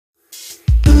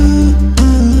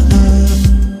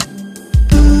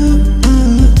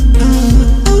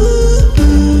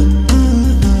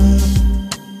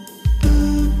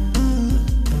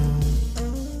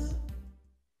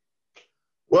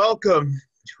Welcome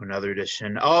to another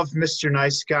edition of Mr.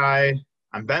 Nice Guy.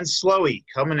 I'm Ben Slowey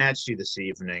coming at you this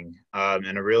evening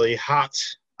in a really hot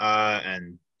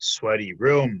and sweaty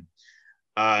room.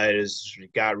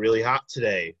 It got really hot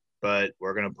today, but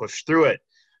we're going to push through it.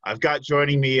 I've got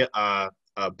joining me a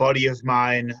buddy of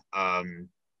mine,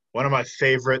 one of my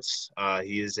favorites.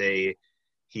 He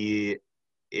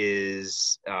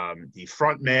is the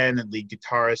frontman and lead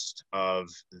guitarist of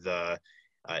the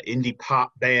indie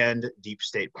pop band Deep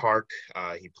State Park.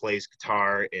 He plays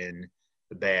guitar in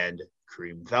the band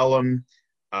Cream Vellum.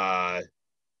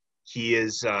 He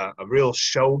is a real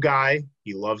show guy.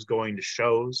 He loves going to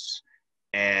shows.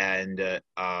 And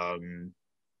I've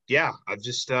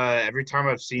just every time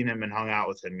I've seen him and hung out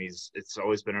with him, it's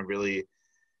always been a really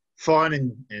fun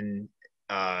and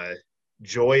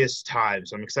joyous time.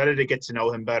 So I'm excited to get to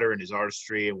know him better and his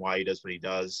artistry and why he does what he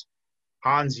does.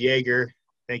 Hans Jaeger,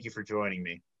 thank you for joining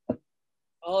me.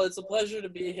 Oh, it's a pleasure to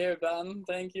be here, Ben.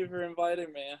 Thank you for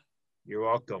inviting me. You're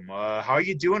welcome. How are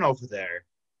you doing over there?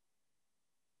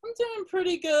 I'm doing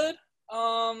pretty good.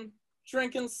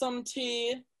 Drinking some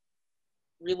tea,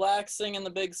 relaxing in the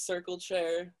big circle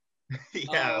chair.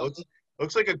 Yeah, it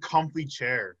looks like a comfy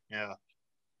chair. Yeah.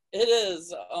 It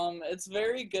is. It's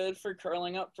very good for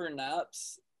curling up for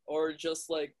naps or just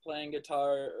like playing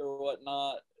guitar or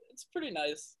whatnot. It's pretty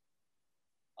nice.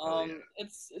 Yeah.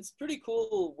 It's pretty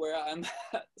cool where I'm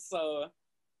at, so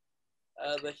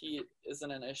the heat isn't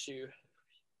an issue.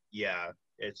 Yeah,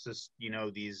 it's just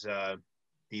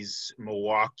these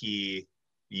Milwaukee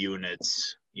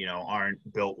units,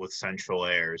 aren't built with central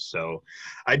air. So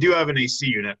I do have an AC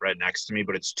unit right next to me,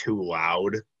 but it's too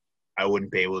loud. I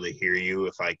wouldn't be able to hear you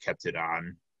if I kept it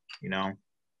on,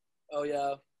 Oh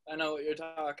yeah, I know what you're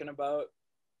talking about.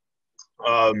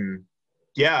 what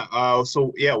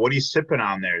are you sipping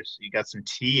on there? So you got some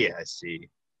tea, I see.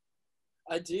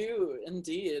 I do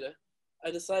indeed. I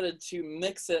decided to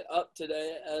mix it up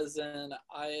today, as in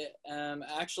I am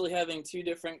actually having two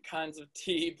different kinds of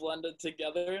tea blended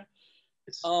together.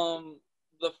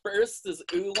 The first is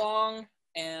oolong,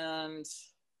 and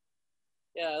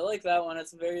yeah, I like that one.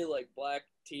 It's very like black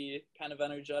tea, kind of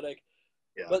energetic.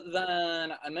 Yeah. But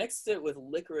then I mixed it with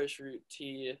licorice root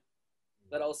tea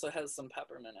that also has some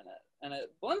peppermint in it, and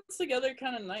it blends together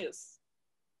kind of nice.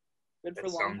 Good for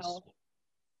lung health.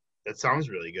 That sounds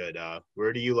really good.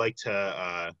 Where do you like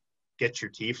to get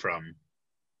your tea from?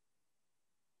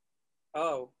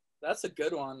 Oh, that's a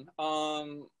good one.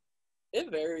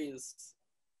 It varies,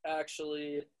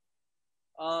 actually.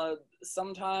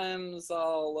 Sometimes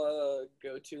I'll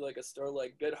go to like a store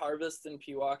like Good Harvest in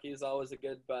Pewaukee is always a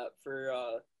good bet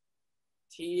for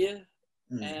tea,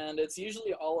 and it's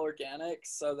usually all organic,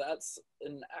 so that's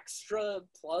an extra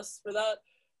plus for that.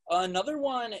 Another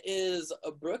one is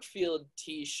a Brookfield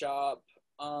tea shop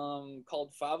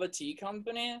called Fava Tea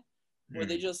Company, where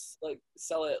they just like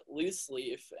sell it loose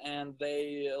leaf and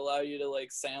they allow you to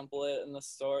like sample it in the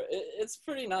store. It's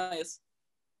pretty nice,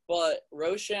 but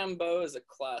Rochambeau is a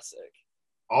classic.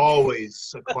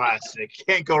 Always a classic.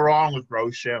 Can't go wrong with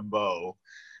Rochambeau.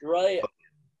 Right.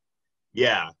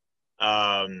 Yeah.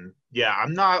 I'm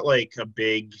not like a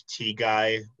big tea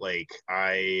guy. Like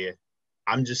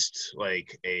I'm just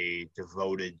like a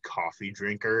devoted coffee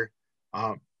drinker.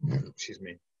 Excuse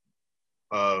me.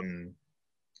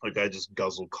 Like I just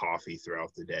guzzle coffee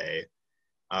throughout the day.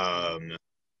 A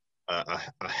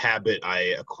habit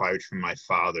I acquired from my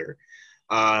father.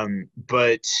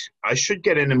 But I should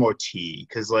get into more tea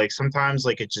because like sometimes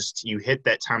like you hit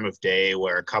that time of day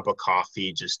where a cup of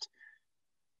coffee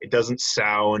it doesn't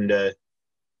sound it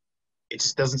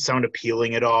just doesn't sound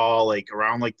appealing at all. Like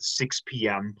around like the 6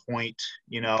 p.m. point,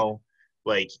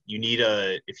 like you need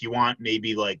if you want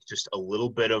maybe like just a little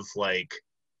bit of like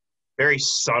very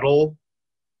subtle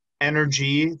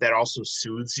energy that also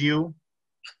soothes you,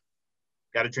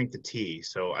 got to drink the tea.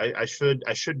 So I should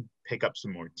pick up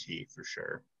some more tea for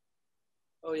sure.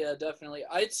 Oh yeah, definitely.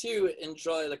 I too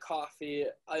enjoy the coffee.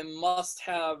 I must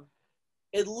have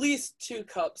at least 2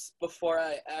 cups before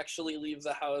I actually leave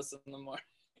the house in the morning.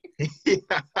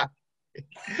 Yeah.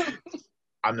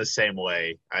 I'm the same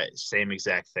way. Same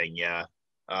exact thing. Yeah.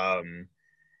 I've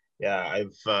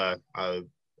a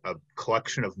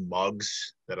collection of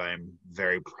mugs that I'm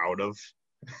very proud of.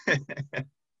 Right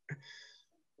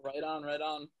on, right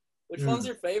on. Which one's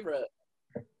your favorite?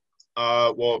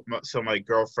 So my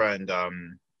girlfriend, it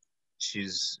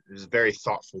was a very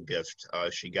thoughtful gift.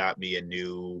 She got me a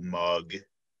new mug.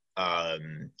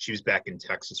 She was back in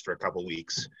Texas for a couple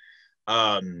weeks.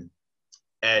 And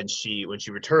when she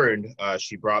returned,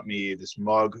 she brought me this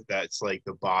mug that's like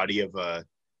the body of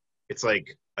it's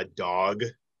like a dog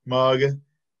mug,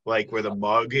 like where the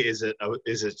mug is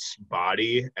its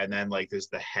body, and then like there's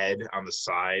the head on the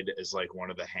side is like one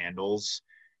of the handles,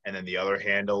 and then the other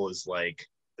handle is like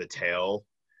the tail.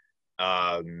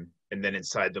 And then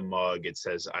inside the mug it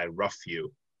says "I rough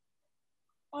you."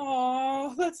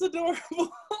 Oh, that's adorable.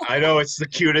 I know, it's the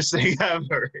cutest thing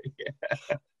ever.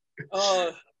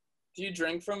 Oh, do you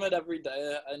drink from it every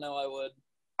day? I know I would.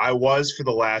 I was for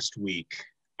the last week.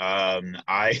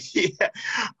 I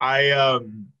I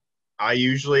I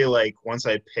usually like once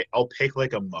I'll pick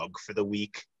like a mug for the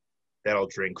week that I'll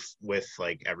drink with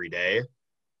like every day.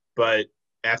 But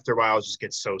after a while, it just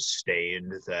gets so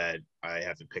stained that I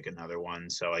have to pick another one.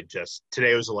 So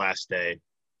today was the last day.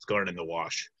 It's going in the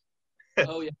wash.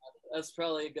 Oh yeah, that's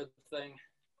probably a good thing.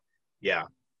 Yeah.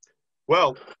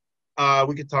 Well,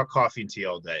 we could talk coffee and tea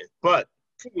all day. But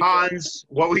Hans,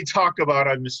 what we talk about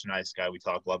on Mr. Nice Guy, we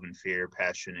talk love and fear,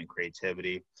 passion and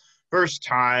creativity. First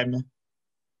time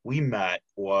we met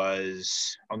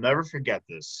was, I'll never forget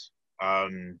this.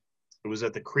 It was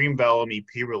at the Cream Vellum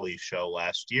EP release show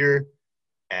last year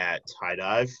at High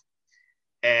Dive.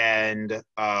 And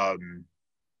I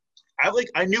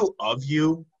knew of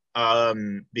you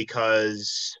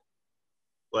because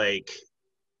like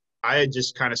I had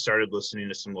just kind of started listening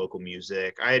to some local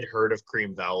music. I had heard of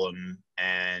Cream Vellum,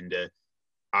 and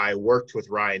I worked with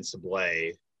Ryan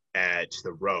Sablé at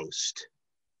the Roast.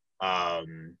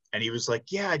 And he was like,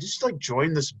 yeah, I just like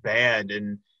joined this band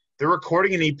and they're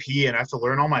recording an EP and I have to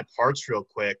learn all my parts real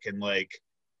quick. And like,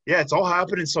 yeah, it's all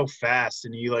happening so fast.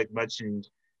 And he like mentioned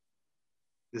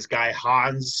this guy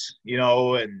Hans,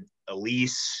 and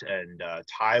Elise and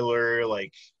Tyler,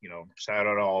 like, shout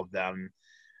out to all of them.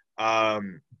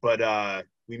 But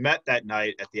we met that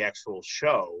night at the actual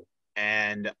show,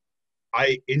 and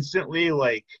I instantly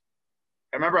I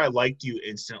remember I liked you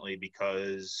instantly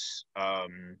because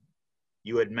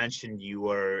you had mentioned you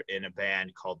were in a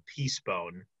band called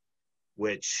Peacebone,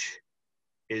 which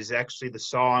is actually the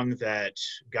song that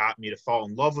got me to fall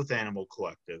in love with Animal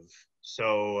Collective.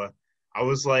 So I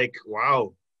was like,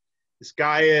 wow, this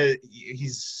guy,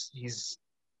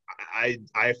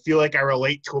 I feel like I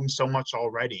relate to him so much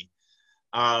already.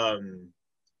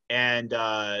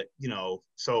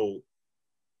 So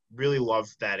really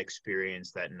loved that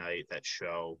experience that night, that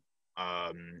show.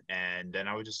 And then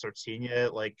I would just start seeing you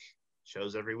at like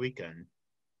shows every weekend.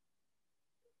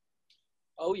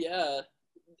 Oh yeah,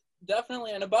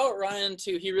 definitely. And about Ryan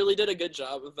too, he really did a good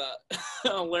job of that,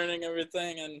 learning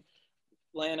everything and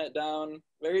laying it down.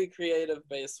 Very creative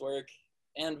bass work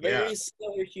and very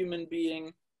stellar human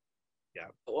being. Yeah.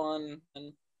 One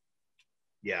and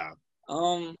yeah.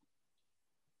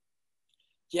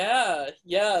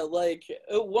 Yeah. Like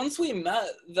once we met,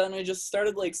 then we just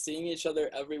started like seeing each other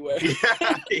everywhere.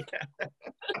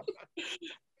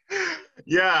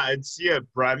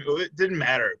 Bremen. It didn't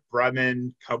matter.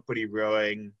 Bremen, Company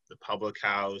Rowing, the Public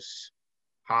House,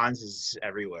 Hans is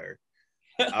everywhere.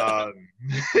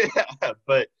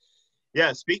 But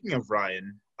yeah, speaking of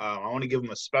Ryan, I want to give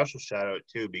him a special shout out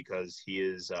too because he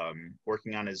is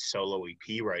working on his solo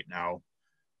EP right now.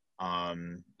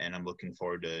 And I'm looking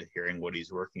forward to hearing what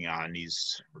he's working on.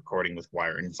 He's recording with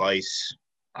Wire and Vice.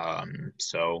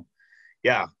 So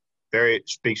yeah, very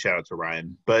big shout out to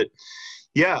Ryan. But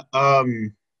yeah, I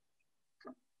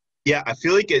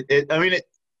feel like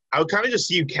I would kind of just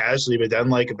see you casually, but then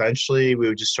like eventually we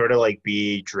would just sort of like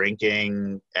be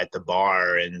drinking at the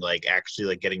bar and like actually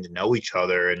like getting to know each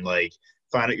other and like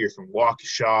find out you're from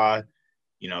Waukesha.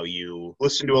 You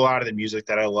listen to a lot of the music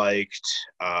that I liked,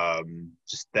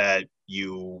 just that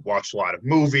you watch a lot of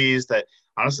movies that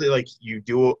honestly, like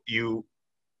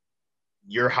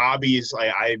your hobbies,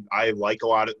 I like a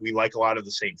lot of, we like a lot of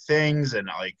the same things. And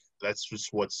like, that's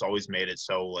just what's always made it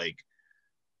so like,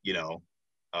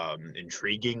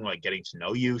 intriguing, like getting to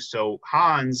know you. So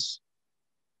Hans,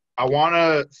 I want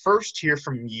to first hear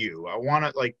from you. I want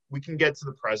to like, we can get to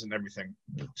the present and everything,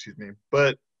 excuse me,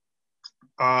 but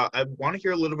I want to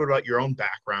hear a little bit about your own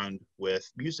background with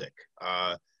music.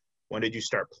 When did you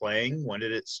start playing? When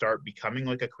did it start becoming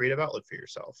like a creative outlet for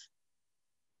yourself?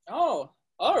 Oh,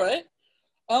 all right.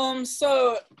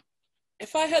 So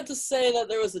if I had to say that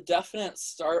there was a definite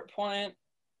start point,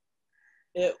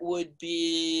 it would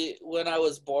be when I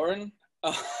was born.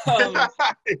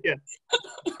 Yeah.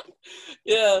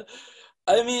 Yeah.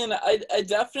 I mean, I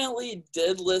definitely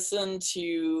did listen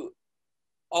to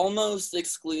almost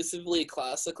exclusively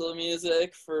classical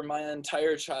music for my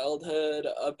entire childhood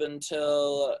up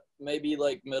until maybe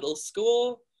like middle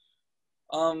school.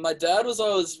 My dad was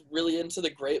always really into the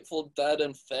Grateful Dead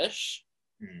and Fish.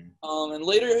 And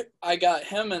later I got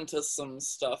him into some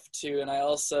stuff too, and I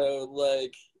also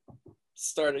like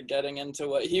started getting into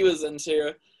what he was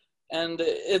into. And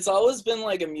it's always been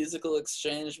like a musical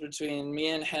exchange between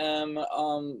me and him.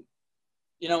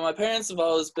 You know, my parents have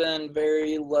always been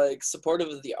very like supportive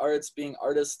of the arts, being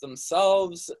artists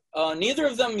themselves. Neither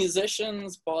of them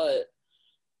musicians, but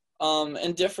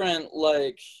in different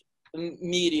like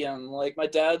medium. Like my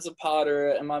dad's a potter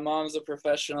and my mom's a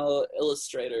professional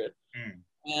illustrator.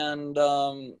 And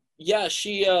yeah,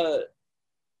 she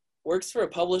works for a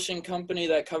publishing company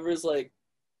that covers like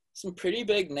some pretty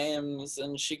big names,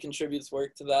 and she contributes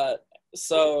work to that.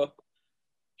 So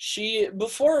she,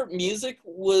 before music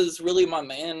was really my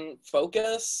main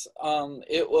focus,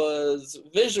 it was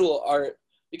visual art,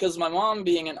 because my mom,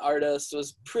 being an artist,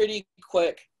 was pretty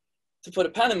quick to put a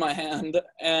pen in my hand,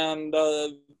 and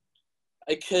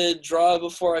I could draw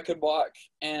before I could walk.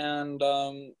 And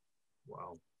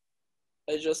Wow.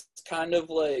 I just kind of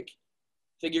like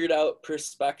figured out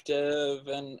perspective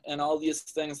and all these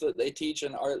things that they teach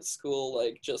in art school,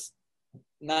 like just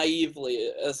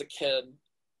naively as a kid.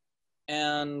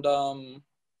 And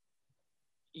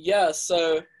yeah,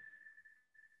 so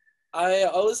I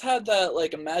always had that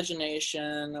like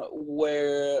imagination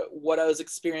where what I was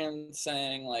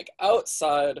experiencing like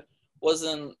outside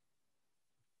wasn't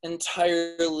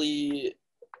entirely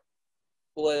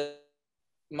like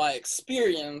my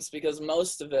experience, because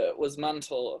most of it was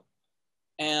mental.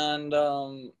 And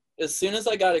as soon as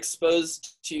I got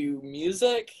exposed to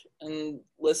music and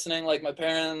listening, like my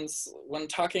parents, when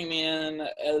tucking me in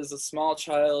as a small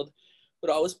child,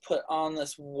 would always put on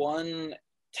this one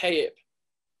tape,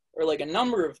 or like a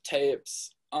number of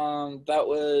tapes, that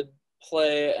would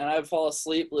play, and I'd fall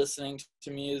asleep listening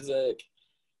to music.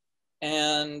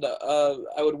 And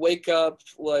I would wake up,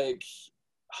 like,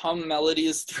 hum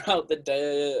melodies throughout the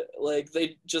day. Like,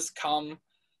 they just come,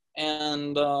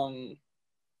 and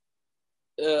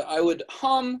I would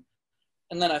hum,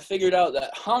 and then I figured out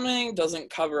that humming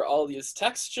doesn't cover all these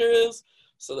textures.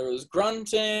 So there was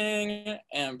grunting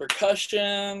and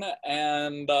percussion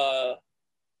and,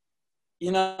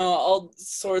 you know, all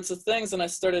sorts of things. And I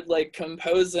started like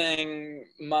composing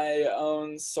my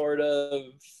own sort of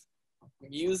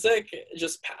music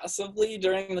just passively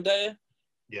during the day.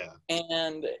 Yeah.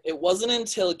 And it wasn't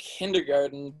until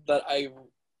kindergarten that I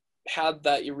had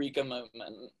that eureka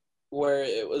moment where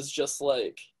it was just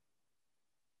like,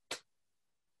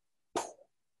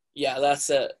 yeah, that's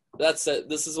it.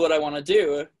 This is what I want to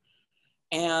do.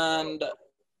 And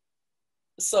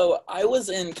so I was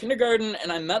in kindergarten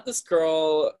and I met this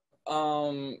girl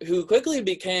who quickly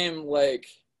became like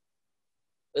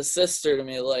a sister to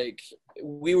me. Like,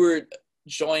 we were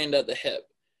joined at the hip.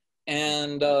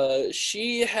 And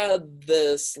she had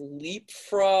this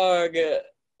Leapfrog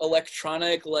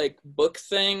electronic like book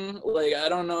thing. Like, I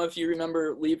don't know if you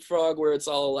remember Leapfrog, where it's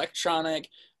all electronic.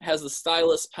 It has the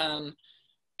stylus pen,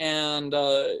 and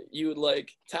you would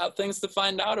like tap things to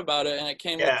find out about it, and it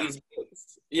came with these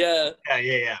books. Yeah,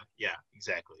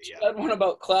 Exactly. she had one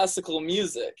about classical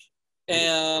music.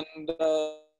 And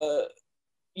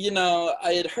you know,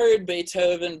 I had heard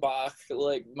Beethoven, Bach,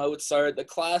 like Mozart, the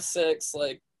classics,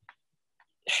 like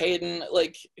Haydn.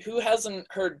 Like, who hasn't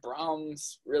heard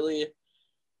Brahms, really?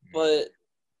 But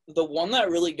the one that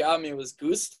really got me was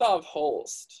Gustav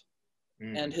Holst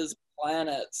and his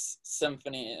Planets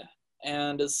Symphony.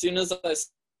 And as soon as I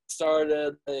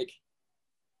started like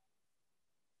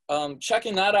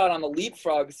checking that out on the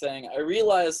Leapfrog thing, I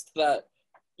realized that,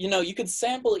 you know, you could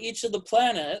sample each of the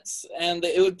planets and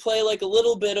it would play like a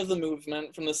little bit of the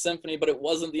movement from the symphony, but it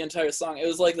wasn't the entire song. It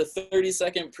was like the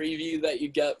 30-second preview that you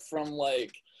get from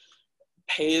like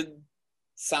paid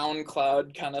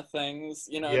SoundCloud kind of things,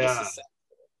 you know, just to sample.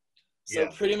 So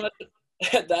pretty much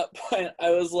at that point,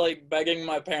 I was like begging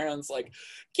my parents, like,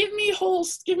 give me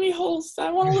Holst,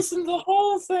 I want to listen to the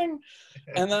whole thing.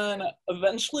 And then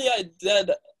eventually I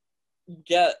did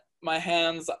get my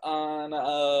hands on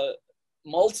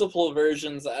multiple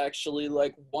versions, actually,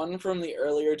 like one from the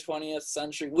earlier 20th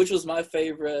century, which was my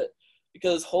favorite,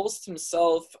 because Holst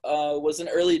himself was an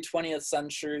early 20th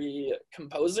century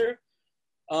composer,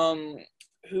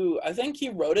 who I think he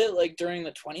wrote it like during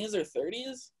the 20s or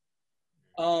 30s.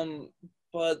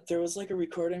 But there was like a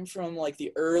recording from like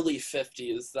the early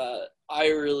 50s that I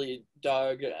really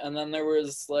dug. And then there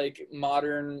was like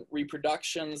modern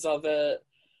reproductions of it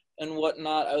and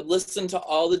whatnot. I would listen to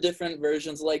all the different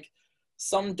versions, like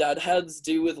some Deadheads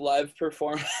do with live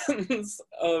performance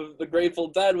of the Grateful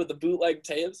Dead with the bootleg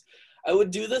tapes. I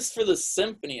would do this for the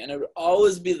symphony, and it would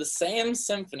always be the same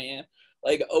symphony,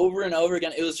 like over and over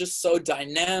again. It was just so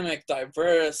dynamic,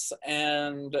 diverse,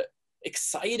 and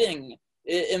exciting.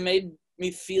 It made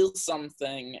me feel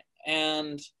something.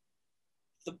 And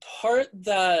the part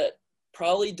that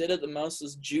probably did it the most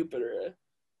was Jupiter,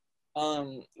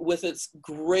 with its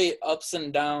great ups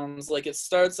and downs. Like, it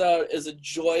starts out as a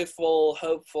joyful,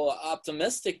 hopeful,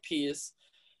 optimistic piece,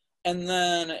 and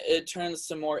then it turns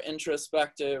to more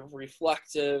introspective,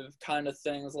 reflective kind of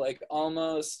things, like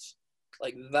almost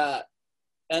like that.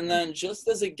 And then just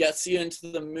as it gets you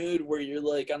into the mood where you're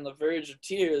like on the verge of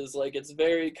tears, like it's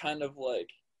very kind of like,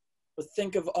 but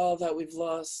think of all that we've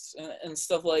lost and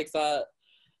stuff like that.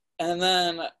 And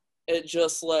then it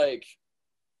just like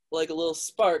a little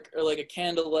spark or like a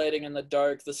candle lighting in the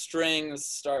dark, the strings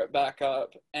start back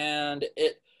up and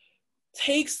it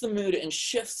takes the mood and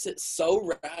shifts it so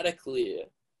radically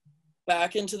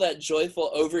back into that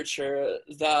joyful overture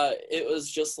that it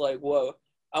was just like, whoa,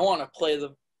 I want to play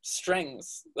the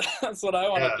strings. That's what I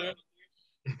want to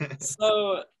do.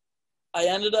 So I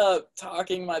ended up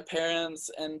talking my parents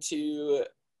into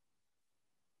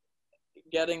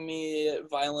getting me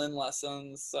violin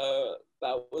lessons. So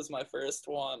that was my first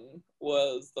one,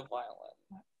 was the violin.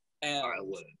 And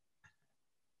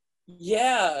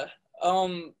yeah,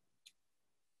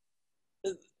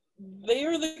 they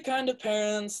are the kind of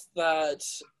parents that,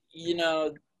 you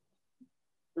know,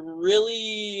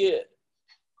 really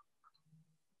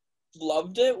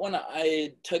loved it when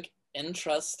I took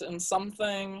interest in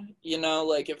something. You know,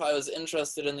 like if I was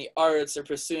interested in the arts or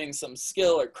pursuing some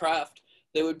skill or craft,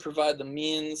 they would provide the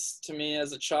means to me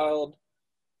as a child.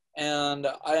 And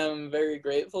I am very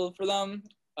grateful for them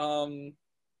and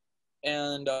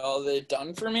all they've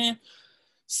done for me.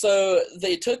 So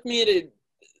they took me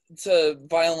to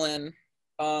violin.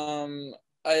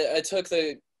 I took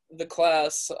the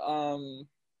class.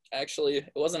 Actually,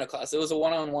 it wasn't a class. It was a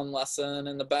one-on-one lesson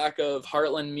in the back of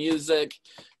Heartland Music,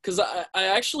 because I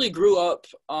actually grew up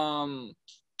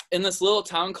in this little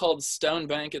town called Stone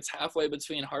Bank. It's halfway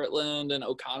between Heartland and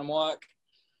Oconomowoc.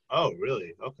 Oh,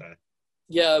 really? Okay.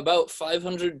 Yeah, about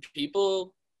 500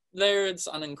 people there. It's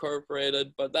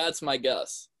unincorporated, but that's my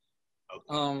guess.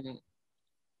 Okay.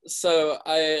 So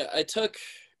I took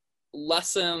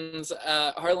lessons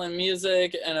at Heartland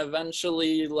Music, and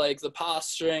eventually like the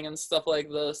posturing and stuff like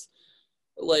this,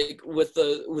 like with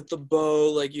the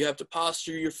bow, like you have to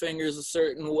posture your fingers a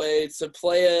certain way to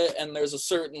play it, and there's a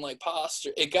certain like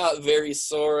posture. It got very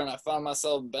sore and I found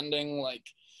myself bending like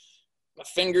my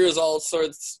fingers all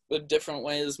sorts of different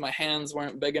ways. My hands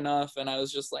weren't big enough and I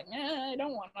was just like, I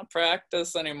don't want to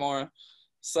practice anymore.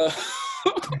 So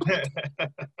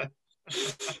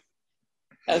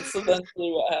that's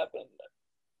eventually what happened.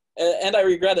 And I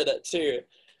regretted it too.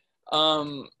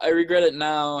 I regret it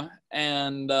now.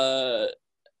 And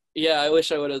yeah, I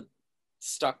wish I would have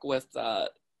stuck with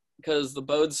that because the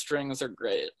bowed strings are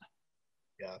great.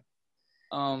 Yeah.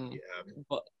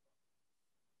 But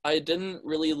I didn't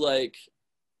really like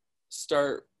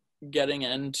start getting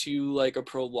into like a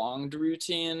prolonged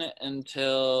routine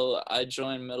until I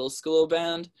joined middle school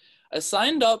band. I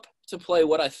signed up to play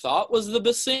what I thought was the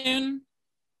bassoon.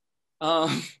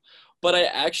 But I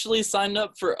actually signed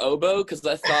up for oboe because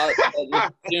I thought that the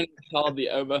bassoon was called the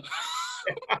oboe.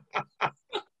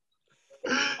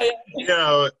 You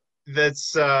know,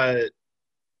 that's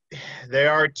they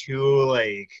are two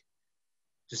like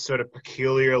just sort of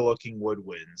peculiar looking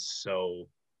woodwinds, so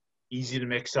easy to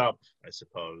mix up, I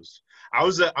suppose. I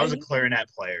was a clarinet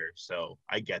player, so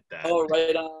I get that. Oh,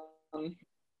 right on.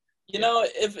 You know,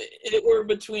 if it were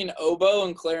between oboe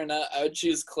and clarinet, I would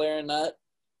choose clarinet,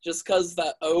 just because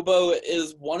that oboe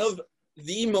is one of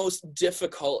the most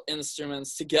difficult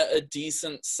instruments to get a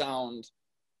decent sound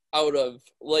out of.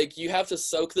 Like, you have to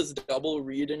soak this double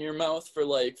reed in your mouth for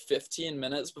like 15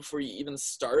 minutes before you even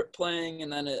start playing,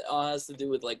 and then it all has to do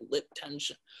with like lip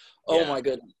tension. Oh my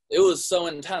goodness, it was so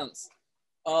intense.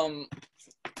 So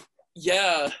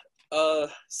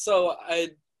I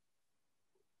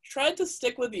tried to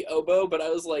stick with the oboe, but I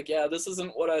was like, yeah, this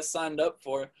isn't what I signed up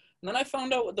for. And then I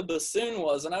found out what the bassoon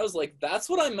was, and I was like, that's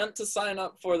what I meant to sign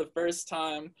up for the first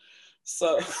time.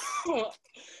 So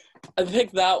I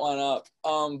picked that one up.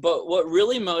 But what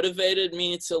really motivated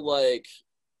me to like,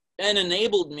 and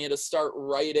enabled me to start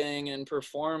writing and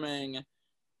performing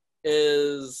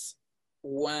is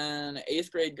when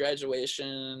 8th grade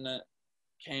graduation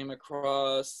came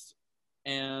across,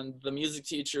 and the music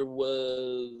teacher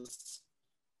was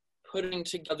putting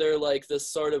together like this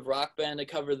sort of rock band to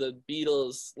cover the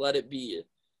Beatles' Let It Be.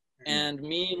 And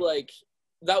me, like,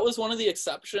 that was one of the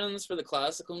exceptions for the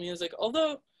classical music,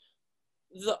 although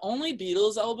the only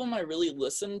Beatles album I really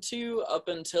listened to up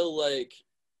until like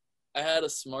I had a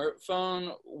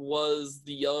smartphone was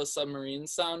the Yellow Submarine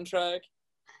soundtrack.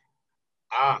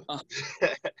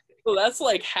 So that's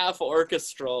like half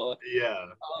orchestral. Yeah.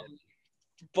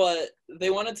 but they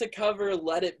wanted to cover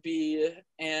Let It Be,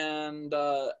 and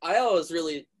I always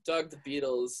really dug the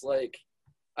Beatles, like,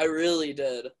 I really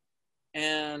did,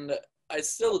 and I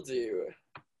still do,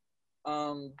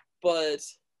 but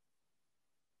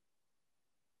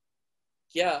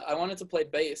yeah, I wanted to play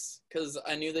bass, because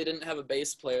I knew they didn't have a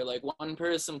bass player. Like, one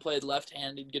person played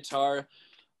left-handed guitar,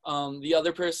 the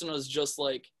other person was just,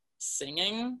 like,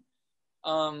 singing,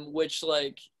 which,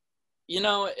 like, you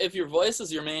know, if your voice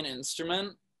is your main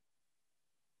instrument,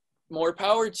 more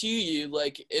power to you.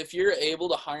 Like, if you're able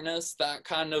to harness that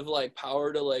kind of, like,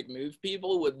 power to, like, move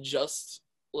people with just,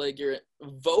 like, your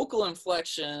vocal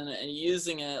inflection and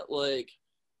using it, like,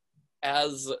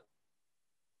 as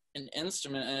an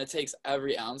instrument, and it takes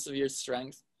every ounce of your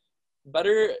strength,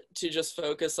 better to just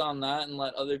focus on that and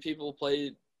let other people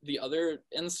play the other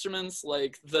instruments,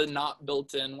 like the not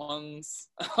built-in ones.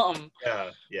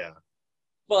 Yeah.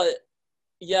 But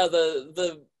yeah,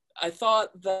 the I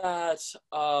thought that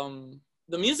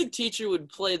the music teacher would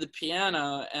play the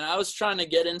piano, and I was trying to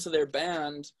get into their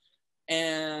band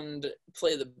and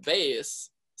play the bass.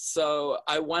 So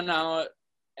I went out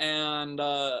and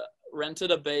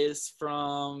rented a bass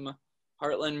from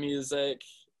Heartland Music,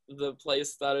 the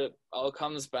place that it all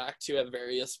comes back to at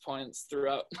various points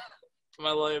throughout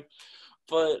my life.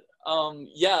 But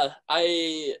yeah,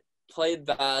 I played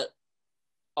that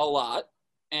a lot,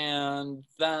 and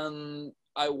then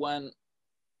I went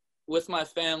with my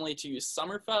family to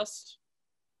Summerfest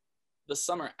the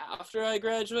summer after I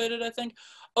graduated, I think.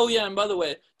 Oh yeah, and by the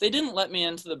way, they didn't let me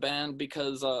into the band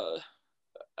because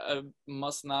I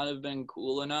must not have been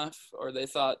cool enough, or they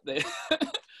thought they,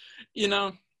 you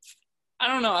know, I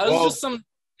don't know. I was just some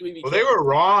dweeby Well, they kid. were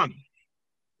wrong.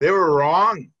 They were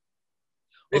wrong.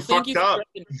 They Well, thank you fucked for up.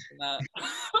 recognizing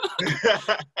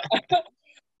that.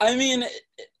 I mean,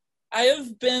 I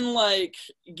have been, like,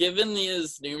 given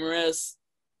these numerous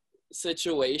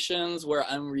situations where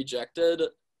I'm rejected,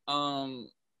 and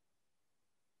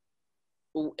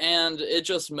it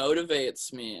just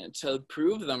motivates me to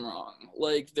prove them wrong.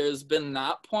 Like, there's been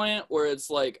that point where it's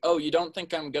like, oh, you don't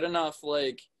think I'm good enough,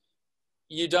 like,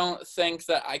 you don't think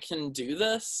that I can do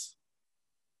this,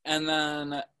 and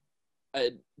then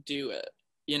I do it,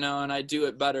 you know, and I do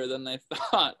it better than they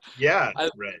thought. Yeah,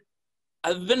 I've, right.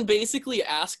 I've been basically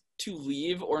asked to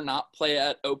leave or not play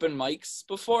at open mics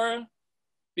before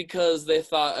because they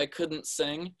thought I couldn't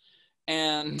sing.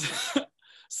 And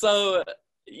so,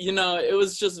 you know, it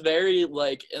was just very,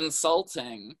 like,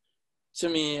 insulting to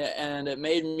me, and it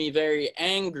made me very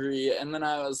angry. And then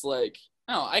I was like,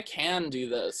 no, I can do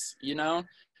this, you know?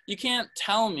 You can't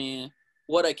tell me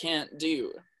what I can't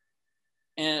do.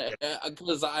 And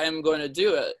because I am going to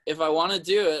do it. If I want to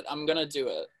do it, I'm going to do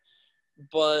it.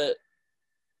 But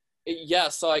yeah,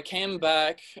 so I came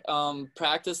back,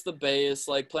 practiced the bass,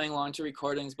 like playing along to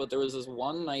recordings, but there was this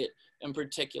one night in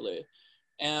particular.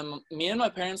 And me and my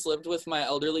parents lived with my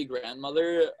elderly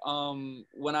grandmother.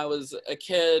 When I was a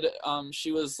kid,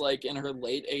 she was like in her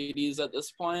late 80s at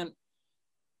this point.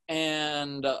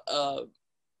 And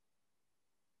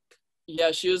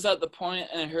yeah, she was at the point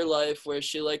in her life where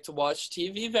she liked to watch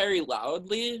TV very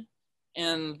loudly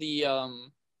in the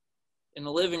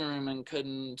living room, and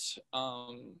couldn't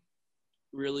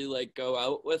really, like, go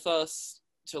out with us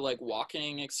to, like,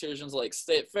 walking excursions like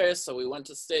State Fair. So we went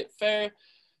to State Fair,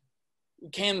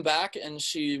 came back, and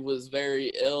she was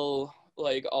very ill,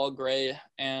 like, all gray,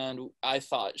 and I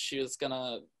thought she was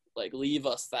gonna, like, leave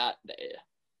us that day.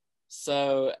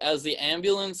 So as the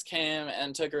ambulance came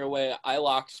and took her away, I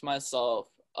locked myself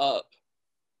up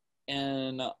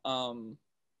in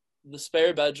the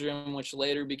spare bedroom, which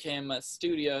later became my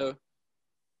studio,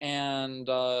 and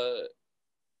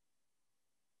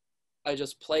I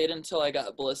just played until I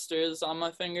got blisters on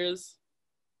my fingers,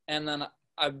 and then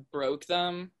I broke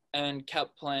them and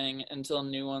kept playing until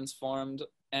new ones formed.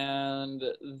 And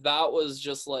that was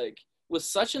just, like, with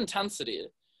such intensity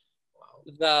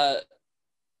that,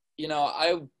 you know,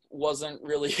 I wasn't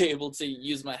really able to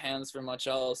use my hands for much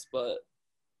else. But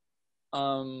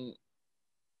that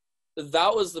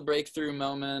was the breakthrough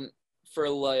moment for,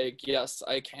 like, yes,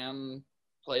 I can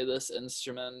play this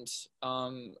instrument.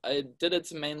 I did it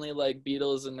to mainly, like,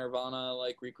 Beatles and Nirvana,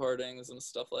 like, recordings and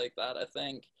stuff like that, I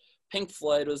think. Pink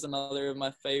Floyd was another of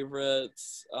my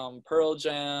favorites. Pearl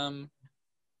Jam.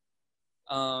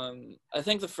 I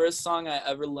think the first song I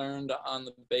ever learned on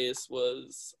the bass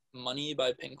was Money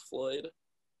by Pink Floyd.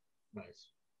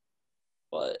 Nice.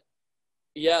 But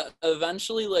yeah,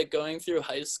 eventually, like, going through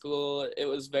high school, it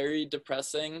was very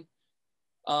depressing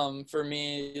for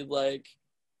me, like,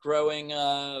 growing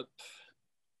up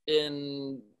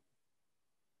in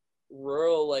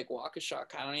rural, like, Waukesha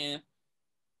County.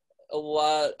 a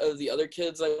lot of the other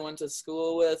kids I went to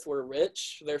school with were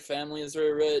rich. Their families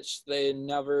were rich. They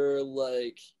never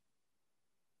like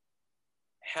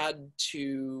had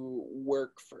to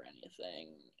work for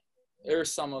anything, or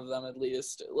some of them at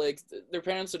least. Like their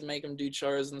parents would make them do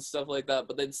chores and stuff like that,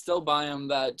 but they'd still buy them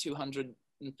that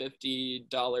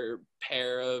 $250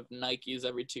 pair of Nikes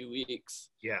every 2 weeks.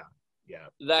 Yeah. Yeah.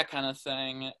 That kind of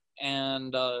thing.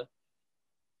 And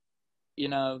you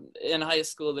know, in high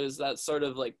school there's that sort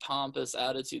of like pompous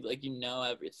attitude, like you know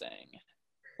everything.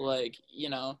 Like, you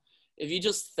know, if you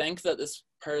just think that this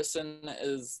person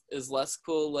is less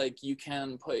cool, like you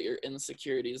can put your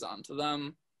insecurities onto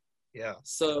them. Yeah.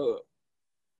 So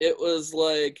it was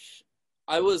like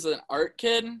I was an art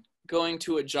kid going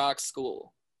to a jock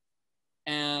school.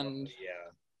 And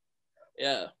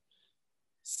yeah.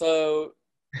 So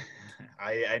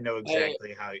I know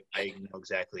exactly I know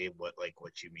exactly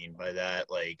what you mean by that.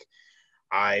 Like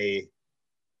I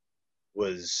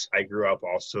grew up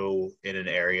also in an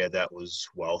area that was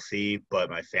wealthy,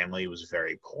 but my family was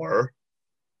very poor.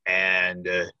 And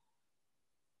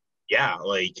yeah,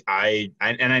 like I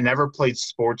never played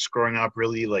sports growing up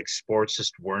really. Like sports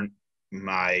just weren't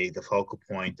the focal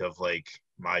point of like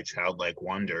my childlike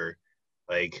wonder.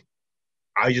 Like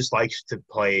I just liked to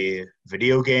play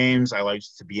video games. I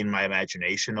liked to be in my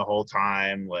imagination the whole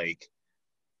time. Like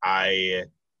I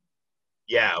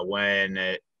yeah, when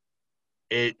it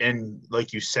and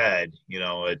like you said, you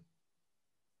know,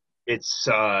 it's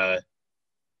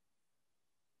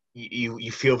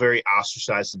you feel very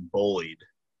ostracized and bullied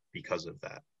because of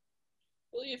that.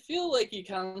 well, you feel like you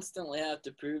constantly have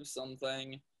to prove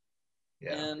something.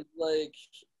 Yeah. And like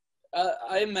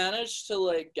I managed to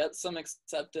like get some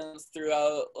acceptance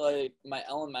throughout like my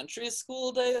elementary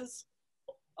school days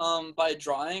by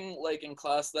drawing. Like in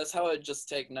class, that's how I'd just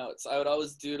take notes. I would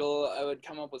always doodle. I would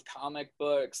come up with comic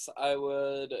books. I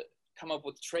would come up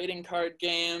with trading card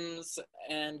games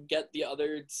and get the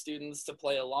other students to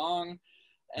play along.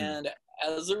 And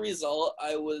as a result,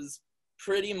 I was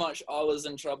pretty much always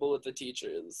in trouble with the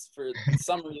teachers for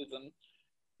some reason.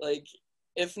 Like,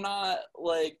 if not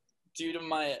like due to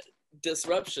my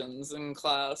disruptions in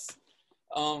class,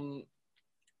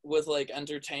 with like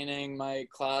entertaining my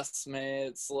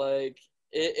classmates, like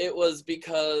it was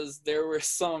because there were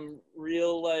some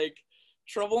real like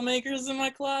troublemakers in my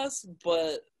class,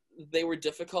 but they were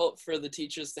difficult for the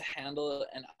teachers to handle,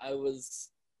 and I was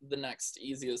the next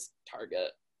easiest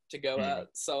target to go at.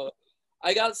 So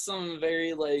I got some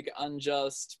very like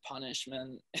unjust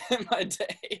punishment in my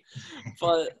day.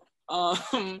 But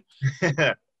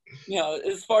you know,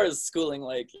 as far as schooling,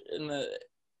 like in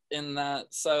that,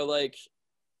 so like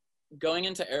going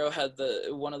into Arrowhead, the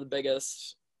one of the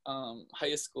biggest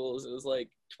high schools, it was like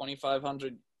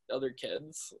 2,500 other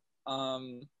kids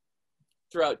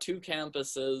throughout 2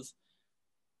 campuses.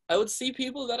 I would see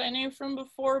people that I knew from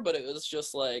before, but it was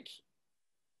just like,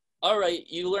 all right,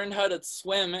 you learned how to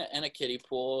swim in a kiddie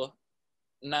pool.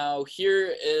 Now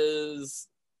here is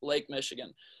Lake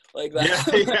Michigan. Like that.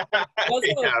 Yeah,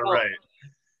 right.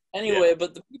 Anyway, yeah.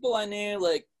 But the people I knew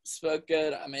like spoke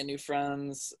good. I made new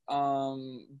friends.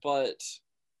 But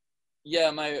yeah,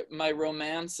 my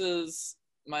romances,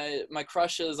 my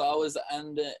crushes always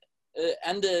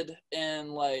ended in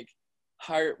like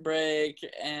heartbreak,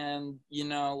 and you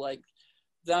know, like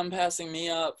them passing me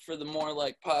up for the more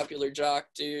like popular jock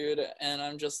dude, and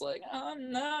I'm just like, oh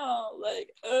no,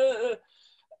 like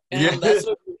and that's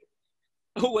what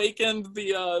awakened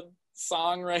the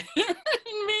songwriter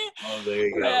in me. Oh, there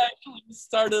you go. I actually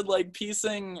started like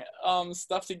piecing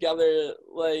stuff together.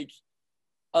 Like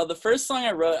the first song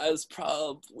I wrote, I was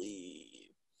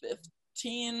probably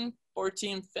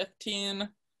 14, 15.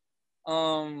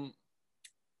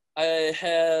 I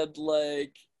had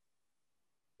like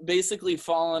basically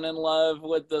fallen in love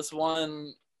with this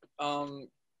one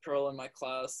girl in my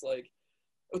class. Like,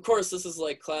 of course, this is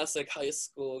like classic high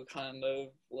school kind of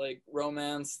like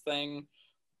romance thing,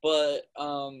 but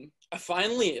I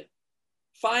finally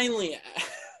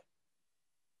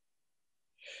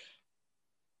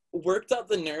worked up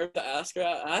the nerve to ask her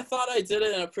out. And I thought I did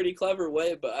it in a pretty clever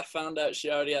way, but I found out she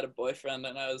already had a boyfriend,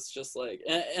 and I was just like,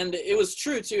 and it was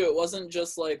true too. It wasn't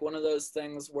just like one of those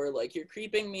things where like, you're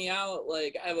creeping me out,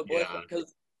 like I have a boyfriend,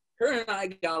 because her and I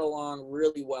got along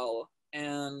really well.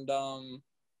 And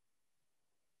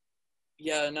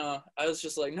yeah, no, I was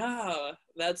just like, nah,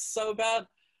 that's so bad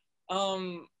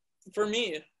for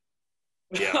me.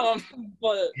 Yeah.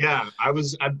 But yeah,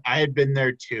 I had been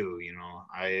there too, you know.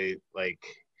 I like,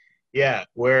 yeah,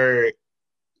 where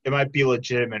it might be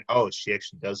legitimate. Oh, she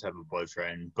actually does have a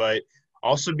boyfriend, but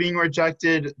also being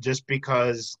rejected just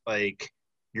because like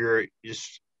you're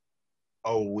just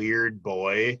a weird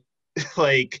boy,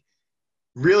 like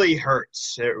really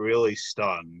hurts. It really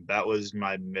stung. That was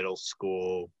my middle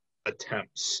school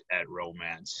attempts at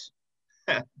romance.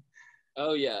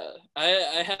 Oh yeah.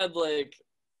 I had like,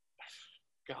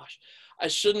 gosh, I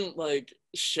shouldn't like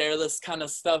share this kind of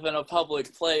stuff in a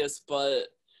public place, but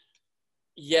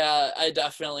yeah, I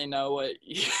definitely know what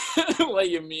you, what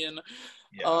you mean.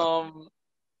 Yeah. Um,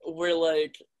 where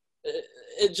like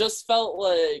it just felt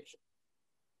like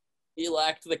he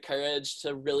lacked the courage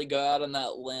to really go out on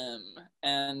that limb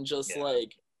and just Yeah.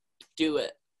 like do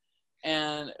it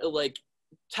and like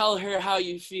tell her how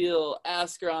you feel,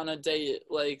 ask her on a date,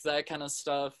 like that kind of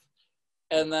stuff.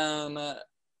 And then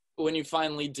when you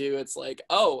finally do, it's like,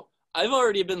 oh, I've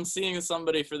already been seeing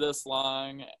somebody for this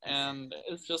long, and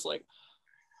it's just like,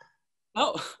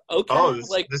 oh, Oh, okay, this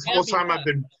like this whole can't be time mad. I've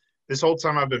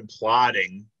been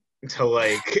plotting to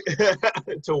like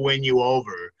to win you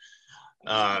over.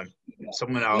 Uh,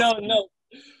 someone else. No, no,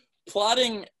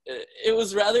 plotting. It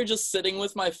was rather just sitting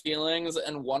with my feelings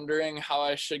and wondering how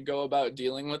I should go about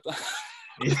dealing with them.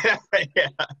 Yeah, yeah,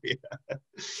 yeah,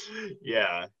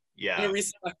 yeah, In a yeah,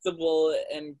 respectable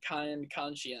and kind,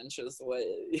 conscientious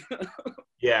way.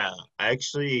 yeah.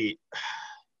 Actually,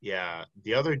 yeah.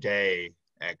 The other day,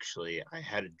 actually, I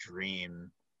had a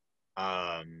dream.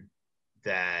 Um,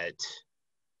 that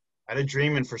I had a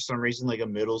dream, and for some reason, like a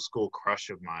middle school crush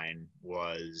of mine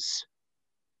was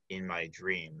in my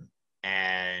dream,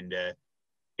 and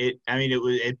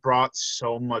it brought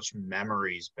so much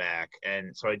memories back,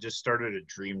 and so I just started a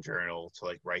dream journal to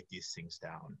like write these things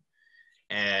down,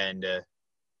 and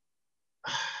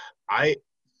I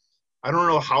I don't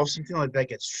know how something like that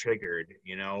gets triggered,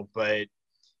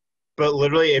 but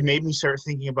literally it made me start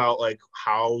thinking about like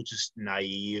how just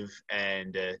naive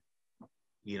and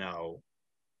you know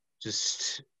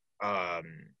just um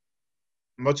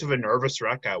much of a nervous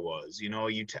wreck I was.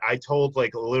 I told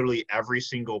like literally every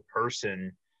single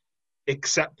person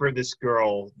except for this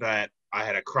girl that I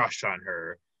had a crush on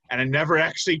her. And I never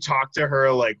actually talked to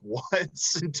her like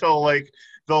once until like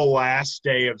the last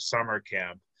day of summer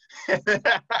camp.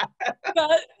 That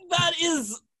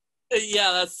is,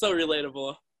 yeah, that's so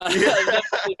relatable. I've Yeah.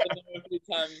 definitely been there a few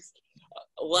times.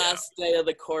 Yeah. Last day of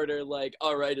the quarter, like,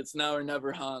 all right, it's now or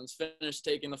never, Hans. Finish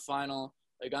taking the final.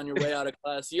 Like on your way out of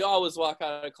class, you always walk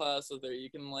out of class with her. You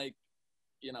can like,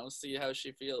 see how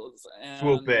she feels.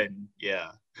 Swoop And in.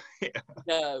 Yeah. Yeah.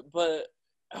 yeah, but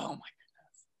oh my,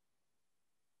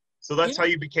 So you that's how know,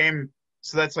 you became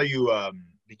so that's how you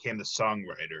became the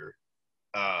songwriter.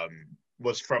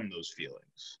 Was from those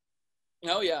feelings.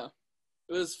 oh yeah,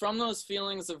 it was from those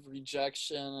feelings of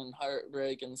rejection and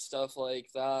heartbreak and stuff like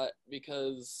that.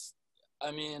 Because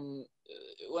I mean,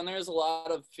 when there's a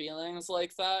lot of feelings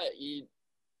like that, you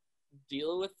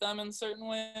deal with them in certain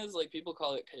ways. Like people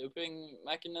call it coping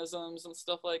mechanisms and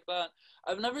stuff like that.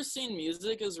 I've never seen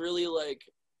music as really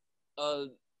uh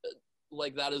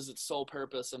like that is its sole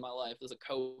purpose in my life as a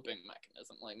coping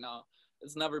mechanism. Like no,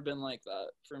 it's never been like that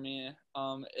for me.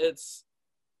 It's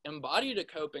embodied a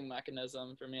coping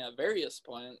mechanism for me at various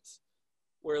points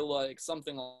where like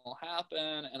something will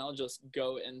happen and I'll just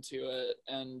go into it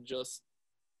and just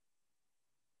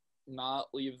not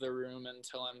leave the room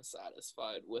until I'm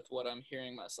satisfied with what I'm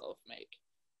hearing myself make.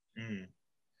 Mm.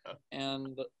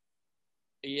 And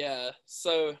yeah,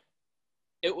 so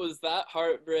it was that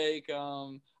heartbreak.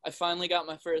 I finally got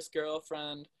my first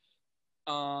girlfriend,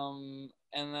 and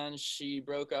then she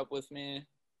broke up with me.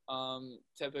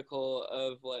 Typical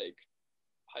of like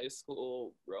high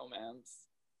school romance,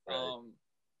 Right.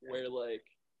 where like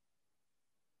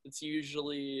it's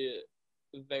usually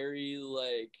very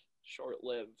like short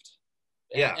lived.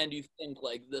 Yeah. And you think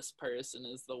like this person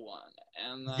is the one,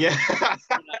 and Yeah.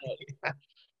 then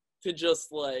to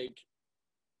just like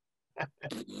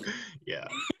Yeah.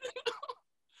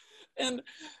 and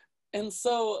and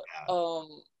so Yeah.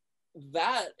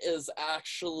 that is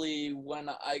actually when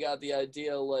I got the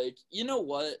idea, like, you know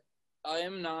what, I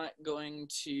am not going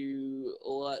to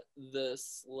let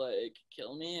this like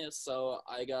kill me, so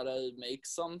I gotta make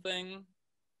something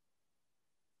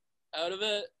out of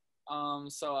it.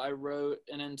 So I wrote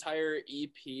an entire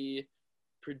EP,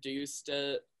 produced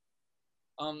it.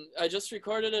 I just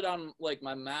recorded it on like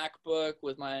my MacBook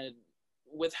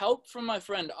with help from my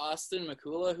friend Austin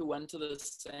McCula, who went to the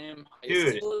same high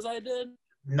Dude, school as I did.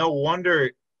 no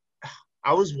wonder.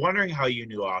 I was wondering how you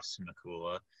knew Austin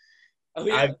Akula. Oh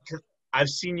yeah, I've I've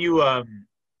seen you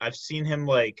I've seen him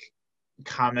like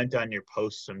comment on your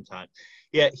posts sometimes.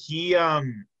 Yeah, he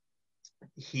and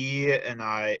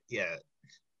I, yeah,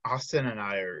 Austin and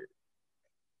I are,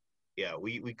 yeah,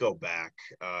 we go back.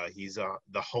 He's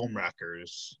the home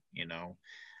wreckers.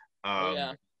 Oh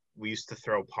yeah. We used to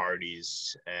throw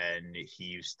parties, and he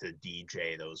used to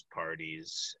DJ those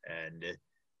parties, and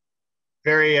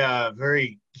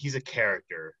very. He's a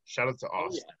character. Shout out to Oh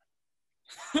Austin.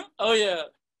 yeah. Oh yeah.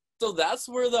 So that's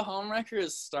where the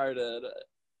Homewreckers started.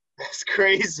 That's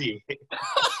crazy.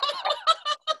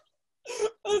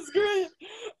 That's great.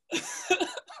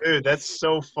 Dude, that's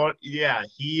so fun. Yeah,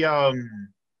 he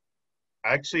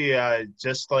actually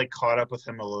just like caught up with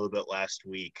him a little bit last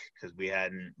week because we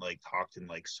hadn't like talked in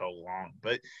like so long.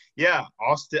 But yeah,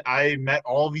 Austin, I met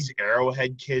all these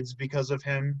Arrowhead kids because of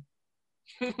him.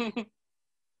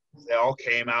 They all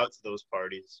came out to those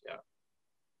parties. Yeah.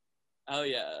 Oh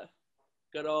yeah.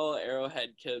 Good old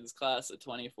Arrowhead Kids class of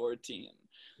 2014.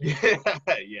 Yeah,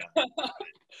 yeah.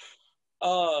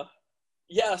 Uh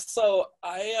yeah, so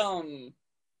I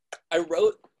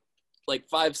wrote like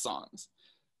 5 songs.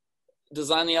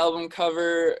 Designed the album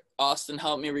cover, Austin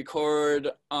helped me record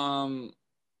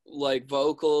like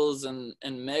vocals and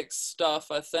mix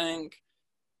stuff, I think.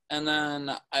 And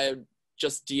then I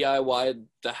just DIY'd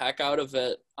the heck out of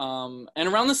it. And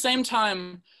around the same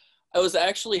time, I was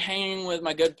actually hanging with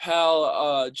my good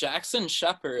pal Jackson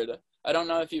Shepard. I don't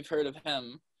know if you've heard of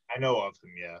him. I know of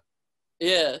him, yeah.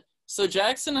 Yeah. So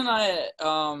Jackson and I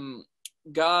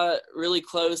got really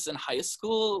close in high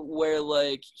school where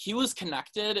like he was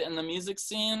connected in the music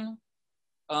scene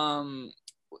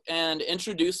and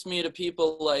introduced me to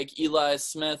people like Eli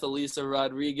Smith, Elisa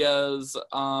Rodriguez,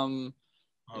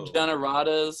 Jenna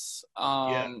Rodis,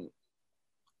 Yeah.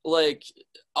 like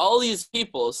all these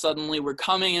people suddenly were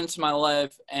coming into my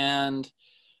life, and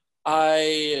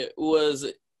I was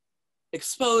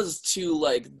exposed to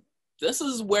like, this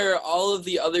is where all of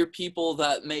the other people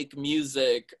that make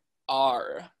music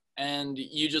are, and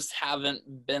you just haven't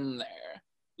been there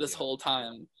this whole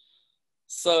time.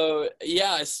 So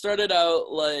yeah, I started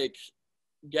out like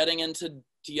getting into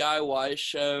DIY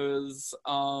shows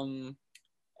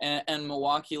and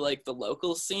Milwaukee, like the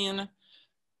local scene,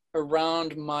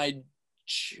 around my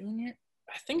junior,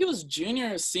 I think it was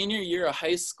junior or senior year of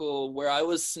high school, where I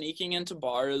was sneaking into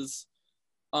bars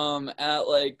at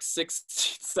like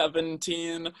 16,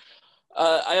 17.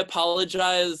 I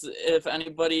apologize if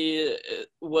anybody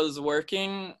was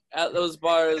working at those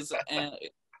bars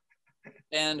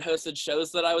and hosted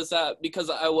shows that I was at, because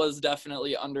I was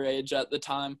definitely underage at the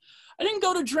time. I didn't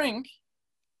go to drink.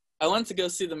 I went to go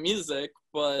see the music,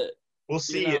 but we'll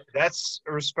see. you know. That's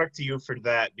a respect to you for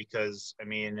that, because I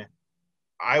mean,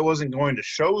 I wasn't going to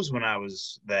shows when I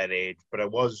was that age, but I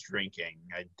was drinking.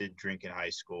 I did drink in high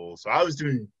school, so I was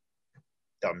doing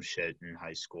dumb shit in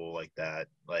high school like that,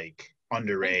 like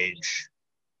underage.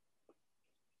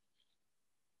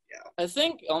 Yeah. I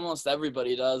think almost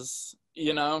everybody does,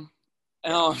 you know.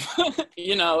 Um,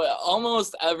 you know,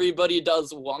 almost everybody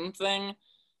does one thing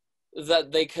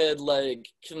that they could like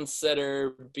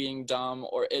consider being dumb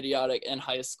or idiotic in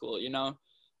high school, you know?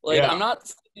 Like, Yeah. I'm not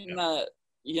saying that,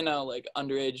 you know, like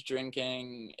underage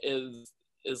drinking is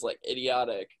like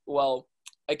idiotic. Well,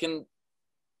 I can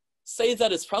say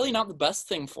that it's probably not the best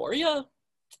thing for you.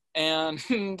 And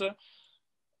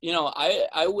you know,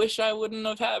 I wish I wouldn't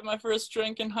have had my first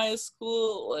drink in high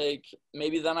school. Like,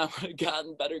 maybe then I would have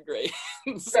gotten better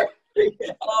grades.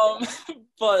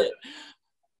 But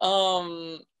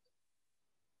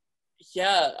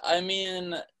yeah, I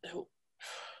mean,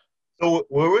 So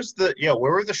where were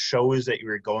the shows that you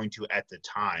were going to at the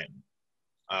time?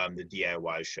 The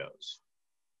DIY shows.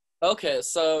 okay,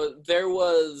 so there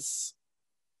was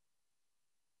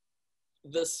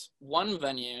this one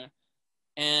venue,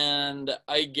 and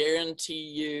I guarantee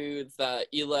you that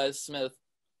Eli Smith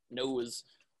knows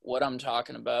what I'm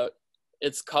talking about.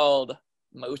 It's called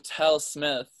Motel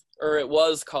Smith, or it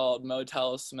was called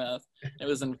Motel Smith. It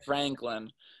was in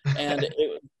Franklin, and it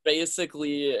was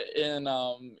basically in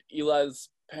Eli's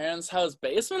parents' house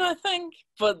basement, I think.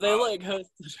 But they like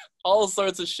hosted all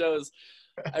sorts of shows.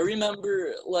 I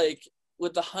remember like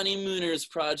with the Honeymooners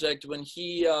project, when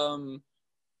he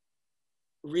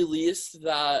released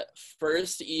that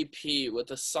first EP with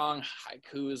the song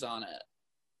Haikus on it.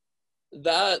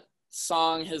 That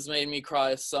song has made me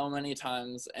cry so many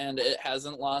times, and it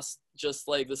hasn't lost just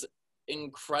like this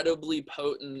incredibly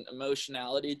potent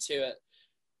emotionality to it.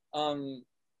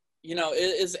 You know,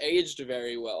 it is aged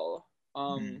very well.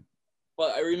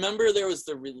 But I remember there was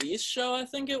the release show, I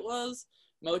think it was,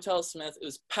 Motel Smith. It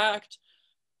was packed.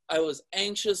 I was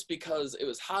anxious because it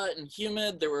was hot and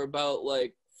humid. There were about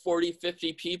like 40,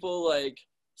 50 people like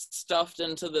stuffed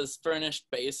into this furnished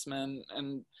basement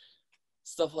and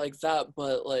stuff like that,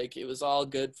 but like it was all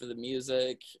good for the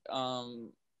music.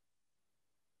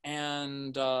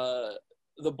 And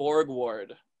the Borg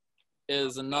Ward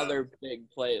is another big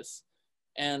place.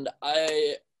 And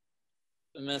I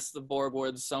miss the Borg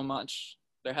Ward so much.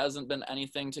 There hasn't been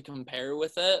anything to compare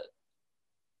with it,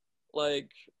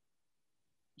 like,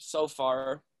 so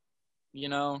far, you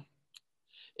know.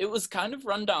 It was kind of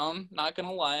run down, not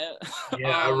gonna lie.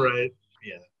 Yeah, right.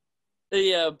 Yeah.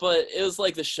 Yeah, but it was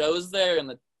like the shows there and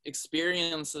the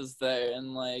experiences there,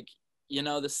 and like, you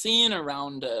know, the scene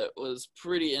around it was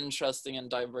pretty interesting and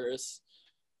diverse.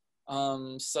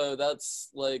 So that's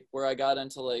like where I got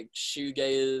into like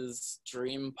shoegaze,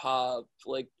 dream pop.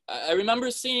 Like I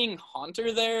remember seeing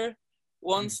Haunter there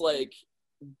once, like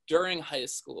during high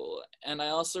school, and I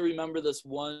also remember this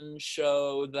one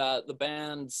show that the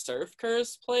band Surf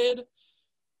Curse played.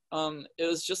 It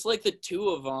was just like the two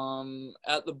of them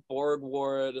at the Borg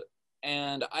Ward,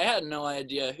 and I had no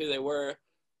idea who they were.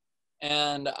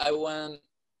 And I went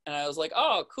and I was like,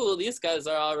 oh, cool, these guys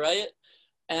are all right.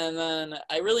 And then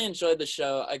I really enjoyed the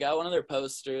show. I got one of their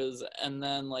posters, and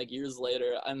then like years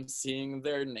later, I'm seeing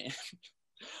their name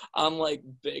on like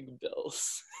big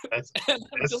bills. That's and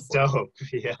that's just dope.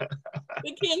 like, Yeah.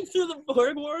 they came through the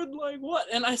Borg Ward, like what?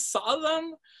 And I saw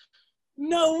them.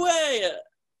 No way.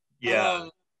 Yeah.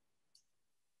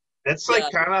 That's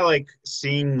like kind of like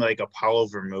seeing like Apollo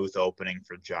Vermouth opening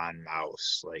for John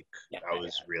Mouse. Like that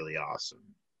was really awesome.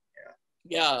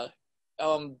 Yeah.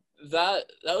 That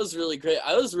was really great.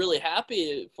 I was really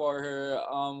happy for her.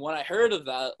 When I heard of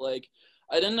that, like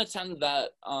I didn't attend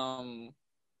that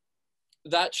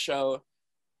that show.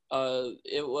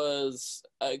 It was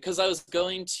because I was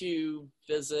going to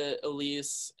visit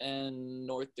Elise in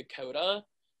North Dakota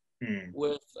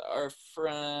with our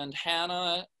friend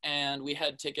Hannah, and we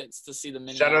had tickets to see the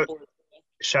Minneapolis.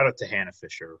 Shout out to Hannah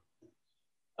Fisher.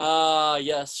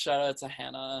 Yes, shout out to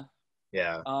Hannah.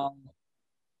 Yeah.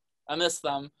 I miss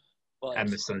them. But I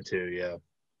miss them too, yeah.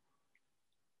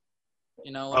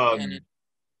 You know,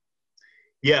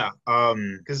 yeah,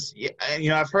 because you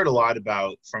know, I've heard a lot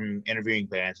about from interviewing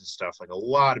bands and stuff. Like a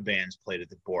lot of bands played at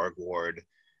the Borg Ward.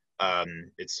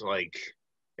 It's like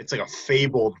a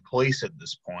fabled place at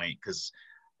this point because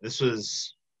this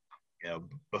was, you know,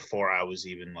 before I was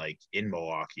even like in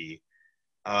Milwaukee.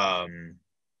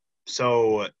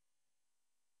 So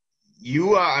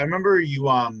you, I remember you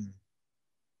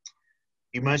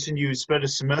mentioned you spent a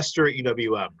semester at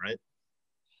UWM, right?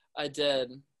 I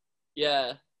did,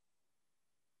 yeah.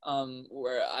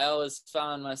 Where I always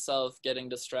found myself getting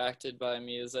distracted by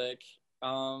music.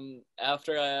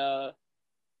 After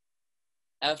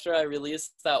I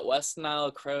released that West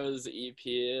Nile Crows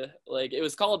EP, like it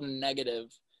was called Negative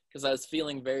because I was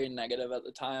feeling very negative at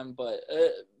the time, but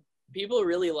people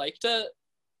really liked it.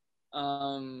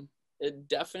 It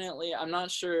definitely, I'm not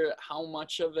sure how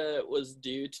much of it was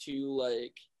due to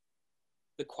like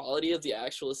the quality of the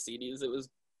actual CDs it was,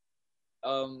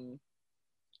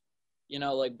 you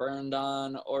know, like burned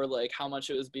on, or like how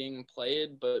much it was being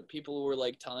played, but people were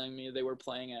like telling me they were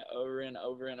playing it over and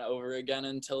over and over again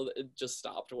until it just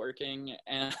stopped working.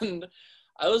 And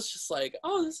I was just like,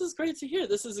 oh, this is great to hear.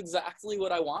 This is exactly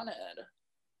what I wanted.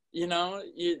 You know,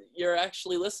 you're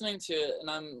actually listening to it, and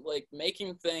I'm like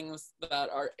making things that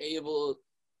are able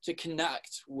to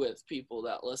connect with people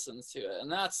that listen to it.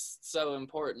 And that's so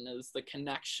important, is the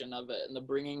connection of it and the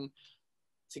bringing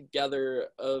together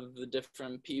of the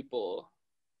different people.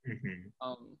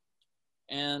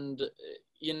 And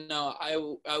you know,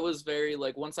 I was very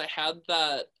like, once I had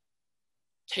that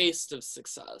taste of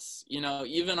success, you know,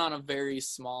 even on a very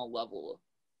small level,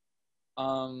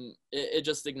 it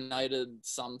just ignited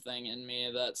something in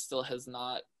me that still has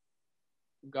not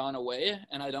gone away,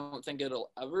 and I don't think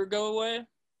it'll ever go away.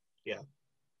 Yeah.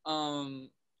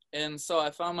 And so I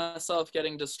found myself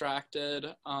getting distracted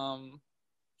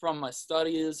from my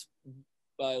studies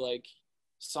by like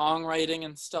songwriting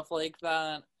and stuff like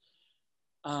that.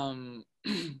 And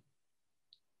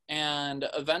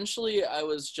eventually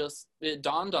it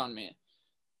dawned on me,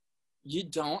 you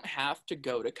don't have to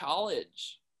go to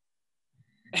college.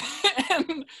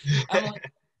 And I'm like,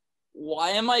 why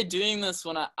am I doing this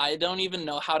when I don't even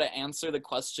know how to answer the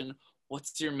question,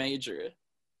 what's your major?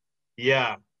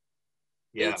 Yeah.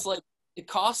 It's like, it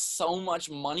costs so much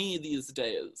money these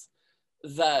days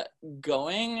that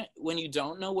going when you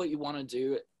don't know what you want to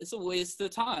do is a waste of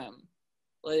time.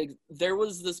 Like, there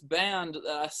was this band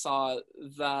that I saw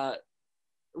that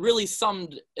really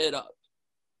summed it up.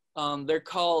 They're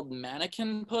called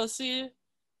Mannequin Pussy.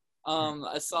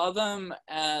 I saw them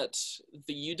at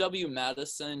the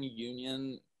UW-Madison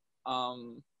Union,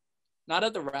 not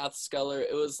at the Rathskeller.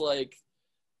 It was like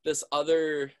this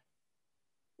other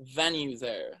venue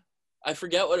there. I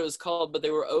forget what it was called, but they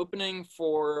were opening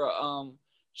for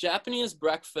Japanese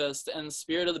Breakfast and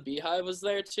Spirit of the Beehive was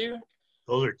there too.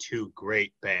 Those are two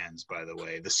great bands, by the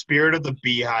way. The Spirit of the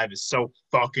Beehive is so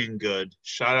fucking good.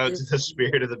 Shout out to the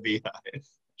Spirit of the Beehive.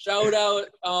 Shout out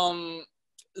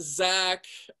Zach,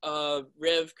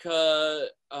 Rivka,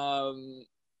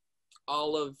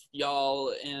 all of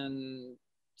y'all in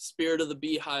Spirit of the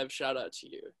Beehive. Shout out to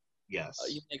you. Yes.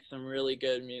 You make some really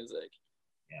good music.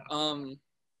 Yeah.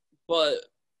 But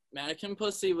Mannequin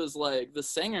Pussy was like the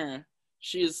singer.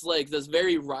 She's like this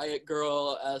very Riot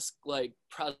Girl-esque like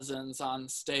presence on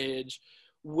stage,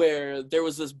 where there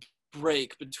was this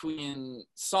break between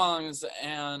songs,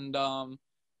 and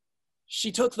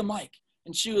she took the mic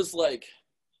and she was like,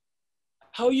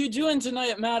 "How you doing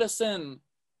tonight, Madison?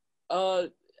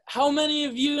 How many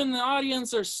of you in the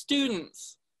audience are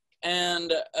students?"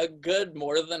 And a good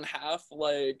more than half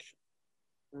like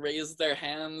raised their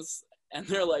hands, and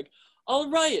they're like, "All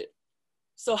right,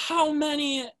 so how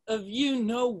many of you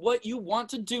know what you want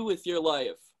to do with your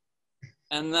life?"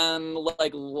 And then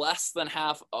like less than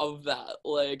half of that,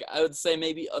 like I would say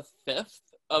maybe a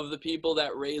fifth of the people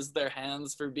that raised their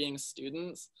hands for being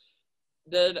students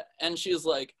did. And she was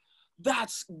like,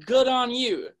 "That's good on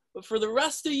you. But for the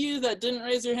rest of you that didn't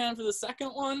raise your hand for the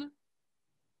second one,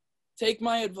 take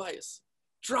my advice.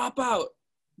 Drop out.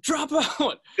 Drop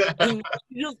out." And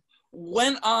she just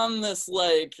went on this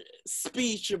like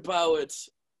speech about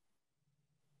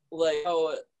like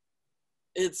how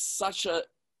it's such a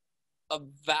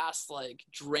vast like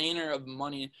drainer of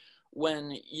money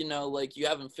when, you know, like you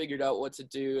haven't figured out what to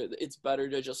do. It's better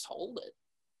to just hold it,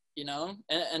 you know,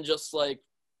 and just like,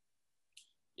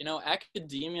 you know,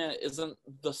 academia isn't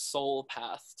the sole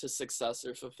path to success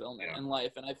or fulfillment in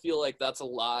life. And I feel like that's a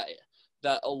lie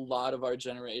that a lot of our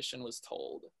generation was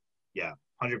told. Yeah,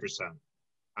 100%.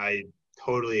 I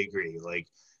totally agree. Like,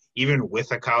 even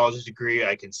with a college degree,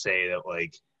 I can say that,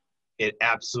 like, it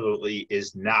absolutely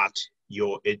is not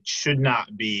it should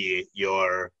not be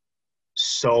your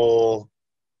sole,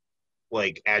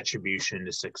 like, attribution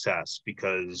to success,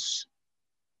 because,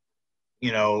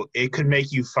 you know, it could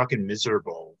make you fucking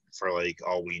miserable for, like,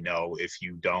 all we know if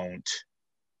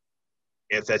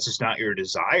that's just not your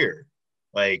desire.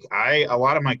 Like, a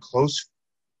lot of my closest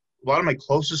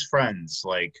friends,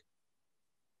 like,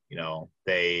 you know,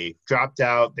 they dropped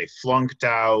out, they flunked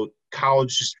out,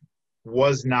 college just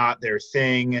was not their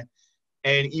thing.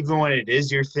 And even when it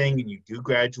is your thing and you do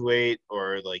graduate,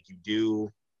 or like you do,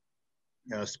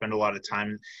 you know, spend a lot of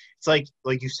time, it's like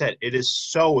you said, it is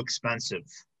so expensive,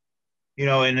 you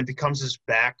know, and it becomes this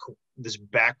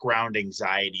background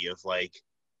anxiety of like,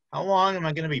 how long am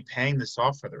I going to be paying this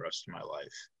off for the rest of my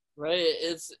life? Right.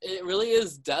 It really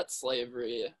is debt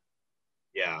slavery.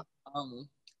 Yeah.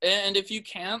 And if you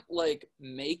can't like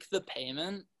make the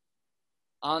payment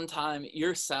on time,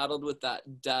 you're saddled with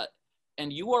that debt,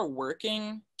 and you are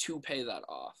working to pay that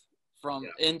off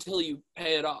until you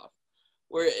pay it off.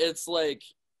 Where it's like,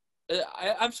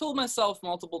 I've told myself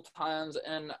multiple times,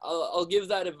 and I'll give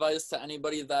that advice to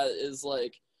anybody that is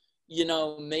like, you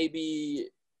know, maybe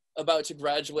about to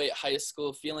graduate high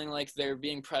school, feeling like they're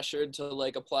being pressured to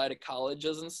like apply to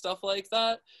colleges and stuff like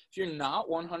that. If you're not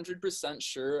 100%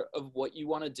 sure of what you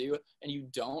want to do, and you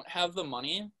don't have the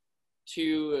money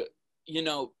to, you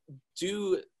know,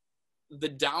 do the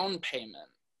down payment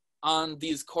on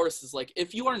these courses, like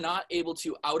if you are not able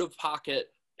to out of pocket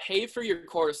pay for your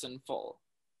course in full,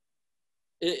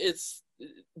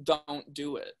 don't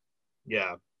do it.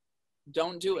 Yeah.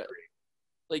 Don't do it.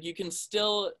 Like, you can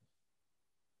still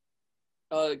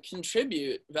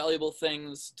contribute valuable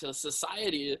things to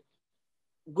society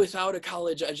without a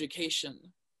college education.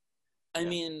 I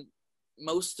mean,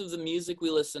 most of the music we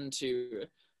listen to,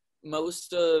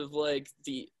 most of like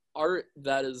the art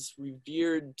that is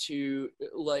revered to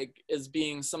like as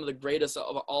being some of the greatest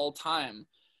of all time,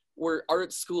 were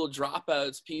art school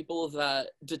dropouts, people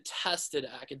that detested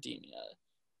academia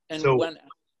and went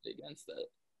against it.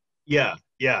 Yeah.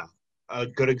 A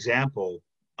good example.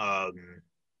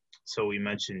 So we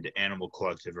mentioned Animal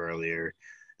Collective earlier.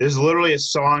 There's literally a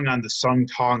song on the Sung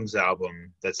Tongs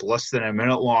album that's less than a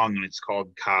minute long, and it's called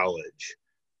College.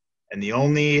 And the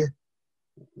only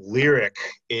lyric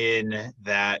in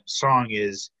that song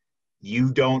is,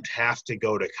 "You don't have to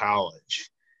go to college."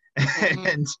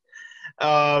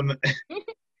 Mm-hmm.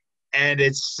 And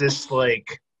it's just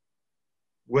like,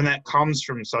 when that comes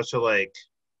from such a, like,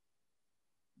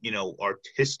 you know,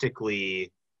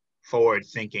 artistically forward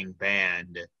thinking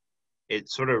band, it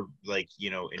sort of like, you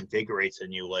know, invigorates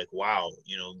in you, like, wow,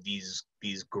 you know, these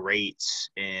greats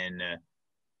in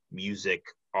music,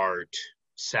 art,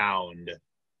 sound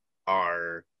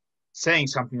are saying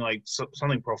something like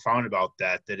something profound about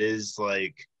that is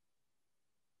like,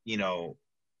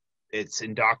 it's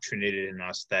indoctrinated in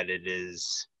us that it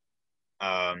is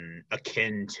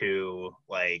akin to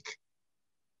like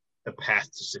the path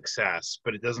to success,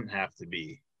 but it doesn't have to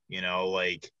be,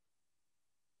 like,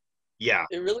 yeah.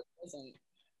 It really doesn't.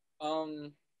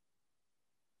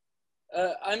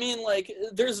 I mean, like,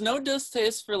 there's no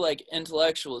distaste for like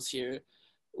intellectuals here,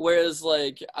 whereas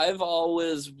like I've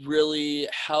always really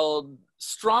held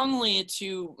strongly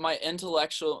to my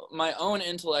own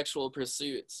intellectual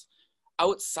pursuits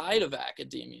outside of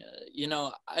academia.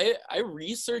 I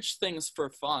research things for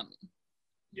fun,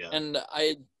 Yeah. and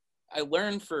I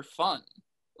learn for fun.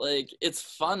 Like, it's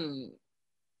fun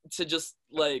to just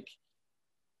like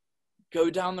go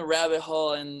down the rabbit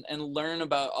hole and learn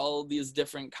about all these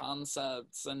different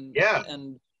concepts and Yeah.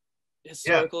 and Yeah.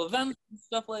 historical events and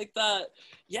stuff like that.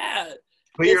 Yeah.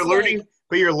 But It's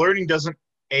your learning doesn't,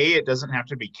 it doesn't have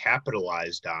to be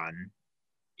capitalized on,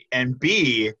 and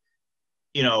B,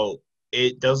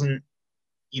 it doesn't,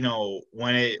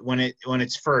 when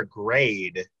it's for a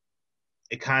grade,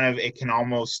 it can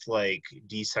almost like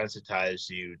desensitize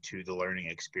you to the learning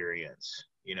experience,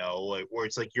 like where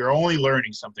it's like you're only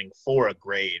learning something for a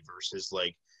grade versus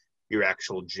like your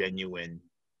actual genuine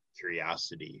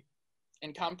curiosity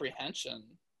and comprehension,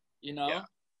 Yeah.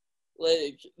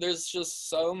 like there's just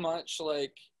so much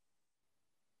like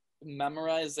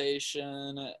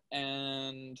memorization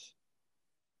and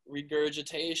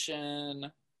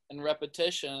regurgitation and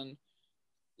repetition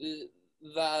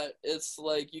that it's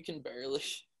like you can barely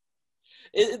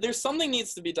there's something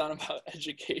needs to be done about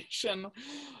education.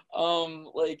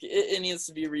 Like it needs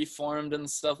to be reformed and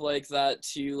stuff like that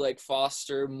to like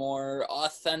foster more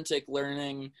authentic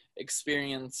learning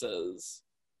experiences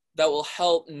that will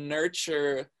help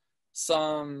nurture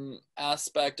some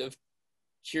aspect of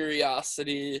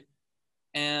curiosity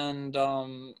and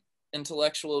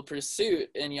intellectual pursuit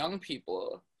in young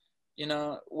people.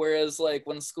 Whereas like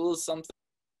when school is something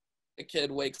a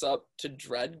kid wakes up to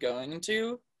dread going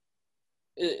to,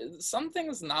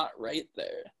 something's not right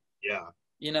there. Yeah.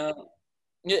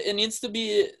 It needs to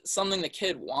be something the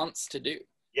kid wants to do.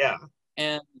 Yeah.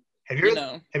 And have you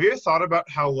ever thought about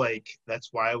how like that's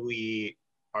why we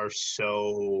are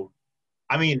so,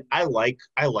 I mean, I like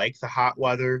the hot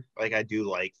weather, like I do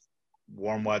like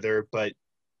warm weather, but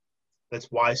that's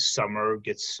why summer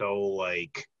gets so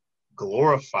like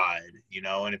glorified,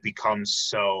 and it becomes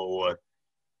so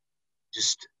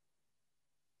just,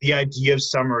 the idea of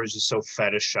summer is just so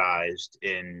fetishized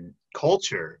in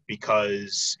culture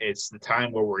because it's the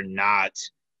time where we're not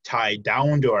tied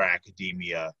down to our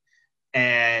academia,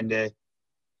 and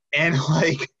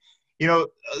like,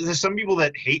 there's some people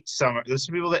that hate summer. There's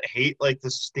some people that hate like the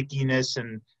stickiness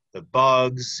and the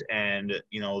bugs and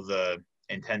the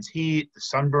intense heat, the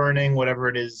sunburning, whatever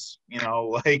it is,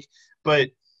 like, but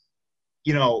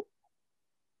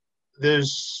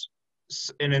there's,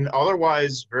 in an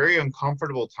otherwise very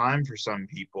uncomfortable time for some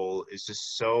people, is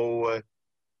just so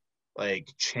like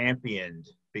championed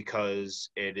because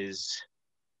it's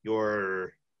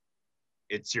your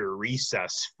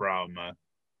recess from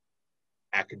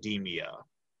academia.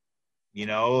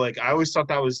 Like I've always thought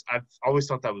that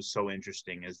was so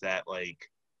interesting, is that like,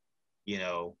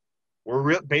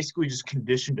 we're basically just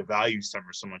conditioned to value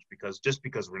summer so much because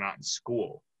we're not in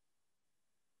school.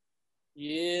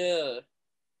 Yeah.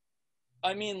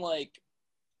 I mean, like,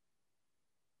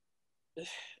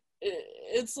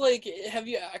 it's like, have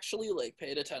you actually like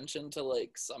paid attention to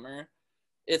like summer?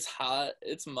 It's hot,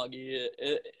 it's muggy,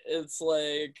 it's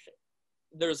like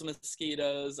there's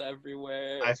mosquitoes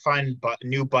everywhere. I find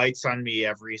new bites on me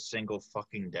every single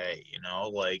fucking day,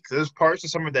 like there's parts of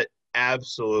summer that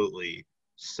absolutely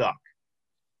suck.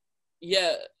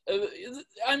 Yeah,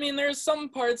 I mean, there's some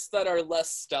parts that are less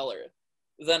stellar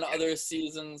than other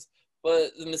seasons,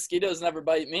 but the mosquitoes never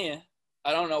bite me.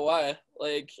 I don't know why.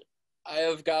 Like, I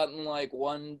have gotten like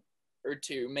 1 or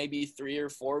 2, maybe 3 or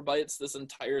 4 bites this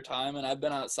entire time, and I've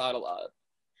been outside a lot.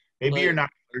 Maybe you're not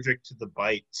allergic to the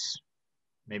bites.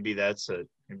 Maybe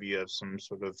you have some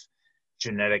sort of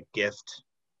genetic gift.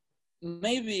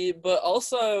 Maybe, but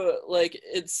also like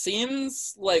it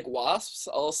seems like wasps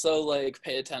also like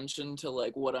pay attention to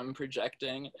like what I'm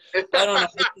projecting. I don't know.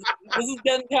 This is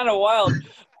getting kind of wild,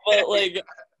 but like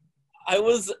I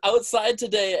was outside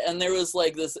today and there was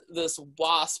like this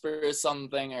wasp or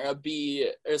something, or a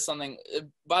bee or something.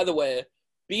 By the way,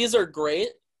 bees are great.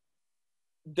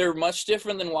 They're much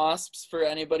different than wasps for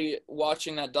anybody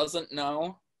watching that doesn't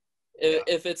know.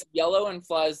 If it's yellow and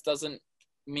flies doesn't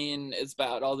mean it's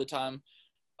bad all the time.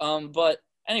 But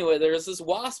anyway, there was this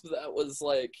wasp that was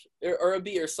like, or a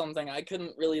bee or something. I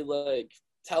couldn't really like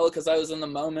tell because I was in the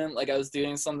moment, like I was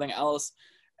doing something else.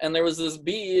 and there was this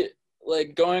bee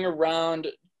like going around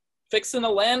fixing to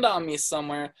land on me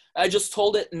somewhere. I just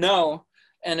told it no,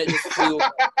 and it just flew away.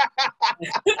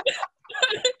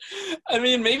 I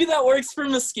mean, maybe that works for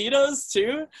mosquitoes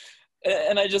too,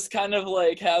 and I just kind of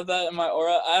like have that in my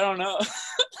aura. I don't know.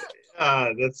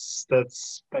 That's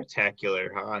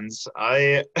spectacular, Hans.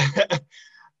 I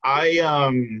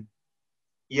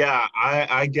yeah,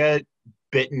 I get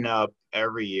bitten up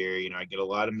every year. You know, I get a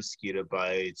lot of mosquito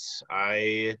bites.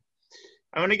 I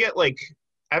want to get like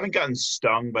I haven't gotten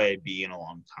stung by a bee in a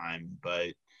long time,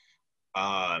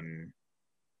 um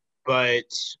but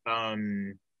I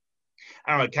don't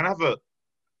know, I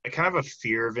kind of have a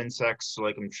fear of insects, so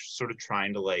like I'm sort of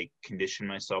trying to like condition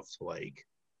myself to like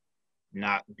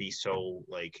not be so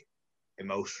like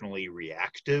emotionally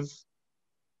reactive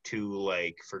to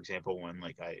like, for example, when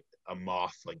like a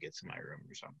moth like gets in my room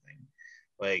or something.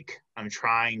 Like I'm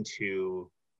trying to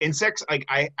insects like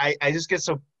I just get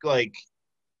so like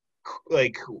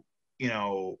you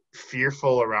know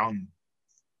fearful around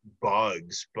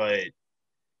bugs, but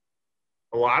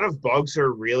a lot of bugs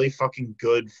are really fucking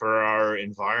good for our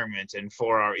environment and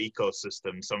for our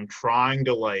ecosystem. So I'm trying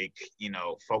to like, you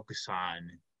know, focus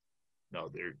on no,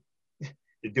 they're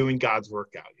doing God's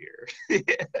work out here.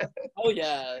 Oh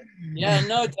yeah, yeah,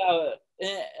 no doubt.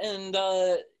 And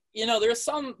you know, there's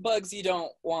some bugs you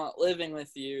don't want living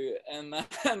with you, and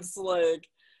that's like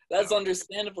that's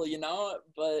understandable, you know.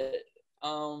 But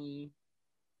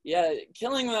yeah,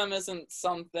 killing them isn't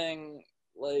something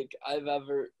like I've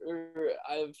ever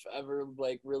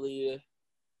like really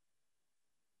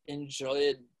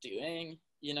enjoyed doing.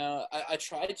 You know, I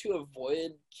try to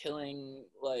avoid killing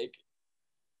like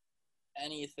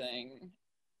anything,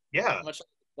 Yeah, much like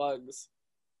bugs.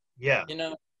 yeah. You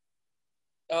know,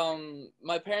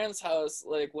 my parents' house,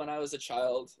 like when I was a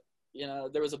child, you know,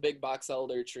 there was a big box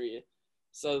elder tree.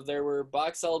 So there were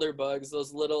box elder bugs,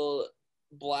 those little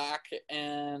black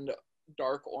and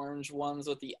dark orange ones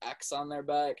with the X on their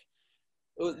back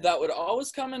that would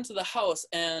always come into the house,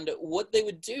 and what they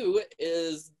would do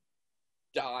is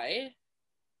die,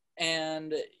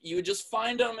 and you would just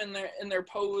find them in their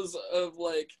pose of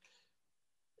like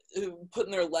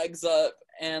putting their legs up,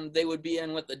 and they would be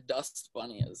in with the dust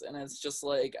bunnies, and it's just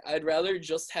like I'd rather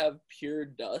just have pure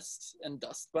dust and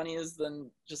dust bunnies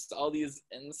than just all these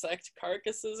insect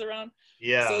carcasses around. So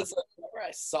Yeah. it's like whenever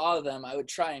I saw them, I would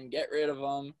try and get rid of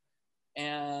them,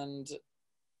 and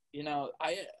you know,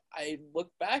 I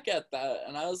look back at that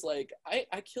and I was like, I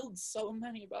killed so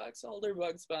many box elder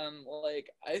bugs, Ben. Like,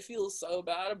 I feel so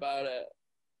bad about it.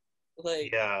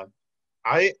 Like, Yeah.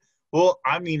 I well,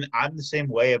 I mean, I'm the same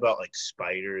way about like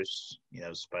spiders. You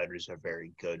know, spiders are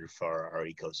very good for our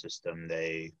ecosystem.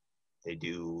 They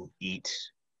do eat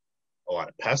a lot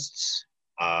of pests.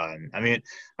 I mean,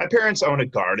 my parents own a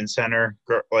garden center.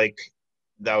 Like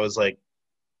that was like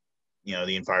you know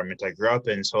the environment I grew up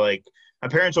in. So like my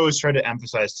parents always tried to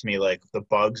emphasize to me like the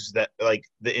bugs that like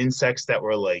the insects that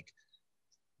were like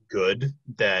good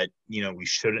that you know we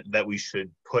should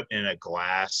put in a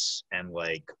glass and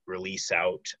like release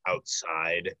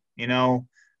outside, you know,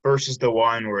 versus the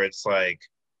one where it's like,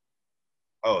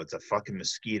 oh, it's a fucking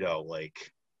mosquito,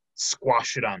 like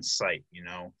squash it on sight, you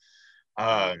know.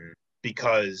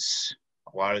 Because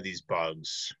a lot of these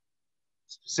bugs,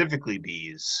 specifically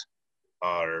bees,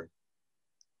 are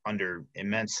under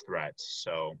immense threat.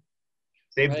 So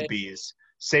save the right, bees,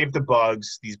 save the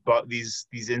bugs.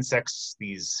 These insects,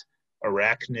 these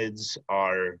arachnids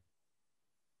are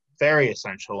very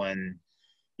essential, and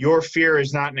your fear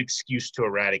is not an excuse to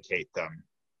eradicate them.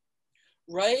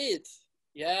 right,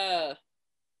 yeah.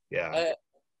 Yeah.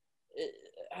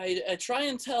 I, I try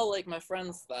and tell like my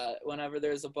friends that whenever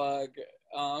there's a bug,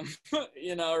 um,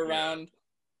 you know, Yeah. around,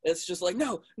 it's just like,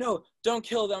 no, no, don't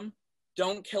kill them,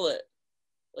 don't kill it.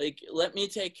 Like, let me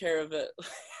take care of it.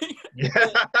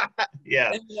 Yeah.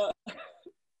 Yeah. And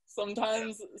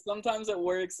sometimes it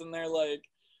works, and they're like,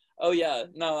 oh yeah,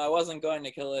 no, I wasn't going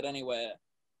to kill it anyway.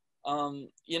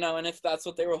 You know, and if that's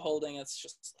what they were holding, it's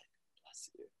just like, bless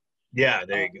you. Yeah.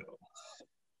 There Um, you go.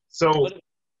 So but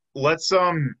let's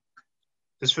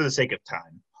just for the sake of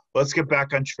time, let's get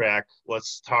back on track.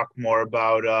 Let's talk more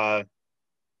about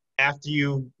after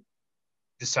you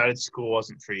decided school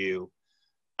wasn't for you.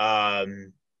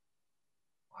 Um,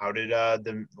 how did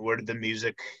the where did the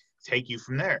music take you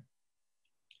from there?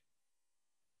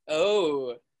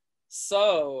 oh,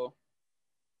 so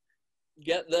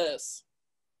get this.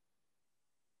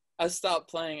 I stopped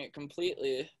playing it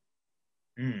completely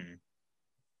Hmm.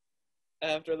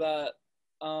 after that.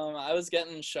 I was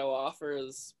getting show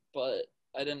offers, but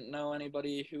I didn't know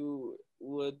anybody who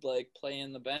would like play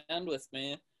in the band with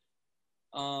me.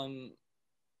 Um,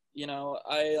 you know,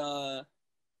 I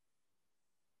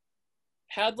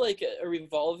had like a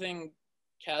revolving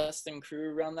cast and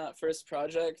crew around that first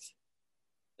project.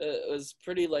 It was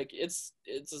pretty like it's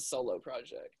a solo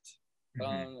project.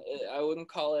 Mm-hmm. I wouldn't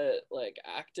call it like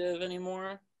active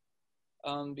anymore,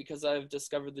 because I've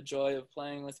discovered the joy of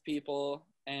playing with people,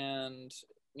 and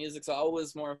music's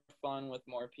always more fun with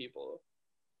more people.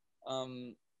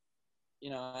 Um, you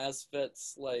know, as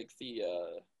fits like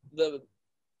the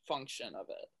function of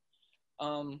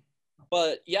it.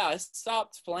 But yeah, I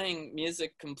stopped playing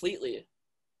music completely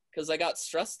because I got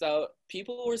stressed out.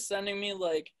 People were sending me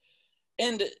like,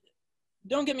 and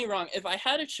don't get me wrong, if I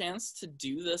had a chance to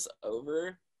do this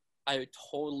over, I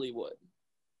totally would.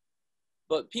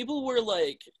 But people were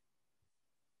like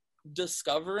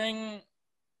discovering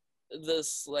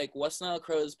this like West Nile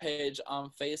Crows page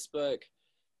on Facebook,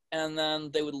 and then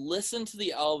they would listen to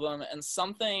the album and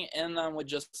something in them would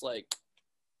just like,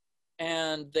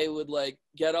 and they would like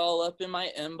get all up in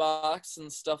my inbox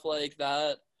and stuff like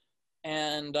that,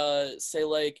 and say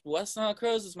like West Nile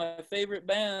Crows is my favorite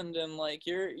band, and like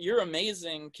you're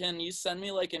amazing. Can you send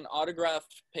me like an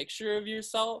autographed picture of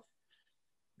yourself?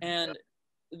 And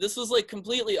this was like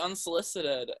completely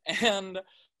unsolicited, and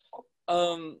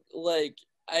like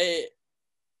I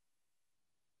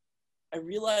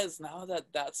realize now that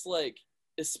that's like,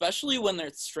 especially when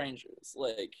they're strangers,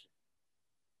 like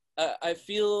I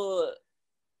feel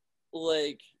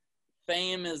like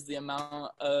fame is the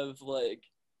amount of like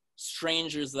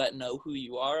strangers that know who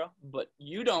you are, but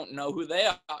you don't know who they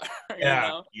are, you Yeah,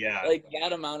 know? yeah, Like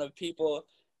that amount of people.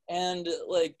 And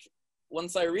like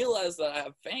once I realized that I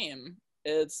have fame,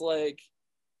 it's like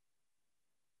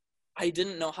I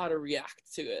didn't know how to react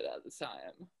to it at the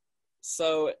time.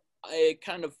 So I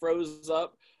kind of froze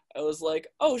up. I was like,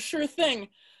 oh, sure thing.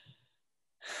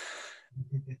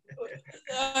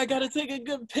 I gotta take a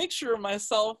good picture of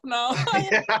myself now.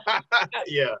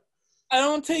 yeah. I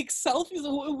don't take selfies.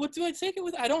 What do I take it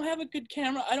with? I don't have a good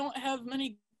camera. I don't have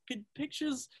many good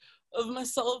pictures of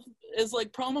myself as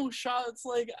like promo shots.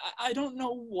 Like I don't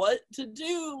know what to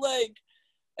do. Like,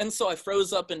 and so I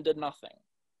froze up and did nothing.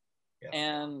 Yeah.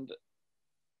 And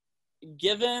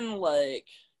given like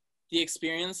the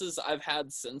experiences I've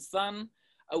had since then,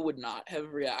 I would not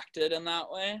have reacted in that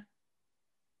way.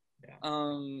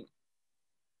 Yeah.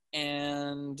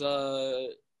 And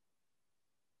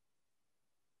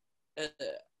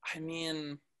I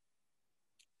mean,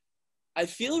 I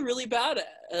feel really bad.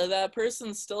 That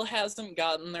person still hasn't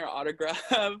gotten their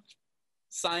autographed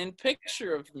signed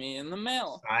picture of me in the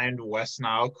mail. Signed West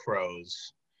Nile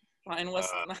Crows. Fine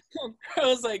West Nile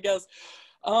Crows, I guess.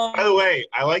 By the way,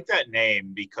 I like that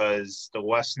name because the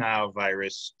West Nile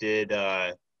virus did.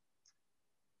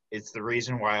 It's the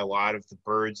reason why a lot of the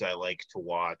birds I like to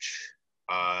watch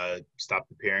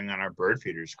stopped appearing on our bird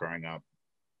feeders growing up.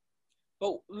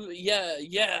 But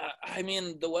yeah. I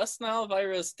mean, the West Nile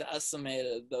virus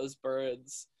decimated those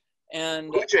birds,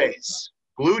 and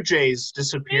Blue Jays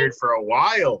disappeared for a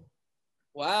while.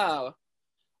 wow.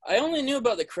 I only knew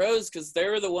about the crows because they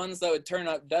were the ones that would turn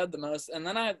up dead the most. And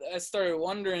then I started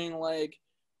wondering, like,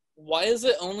 why is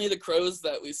it only the crows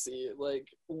that we see? Like,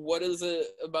 what is it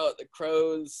about the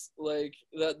crows, like,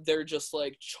 that they're just,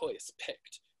 like, choice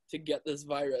picked to get this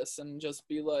virus and just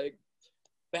be like,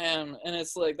 bam. And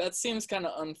it's like, that seems kind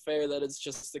of unfair that it's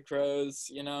just the crows,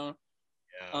 you know?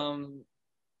 Yeah.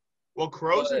 Well,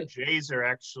 crows But, and jays are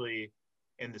actually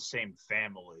in the same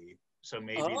family. So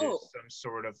maybe there's some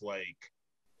sort of, like,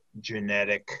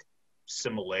 genetic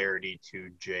similarity to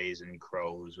jays and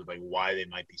crows with like why they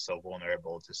might be so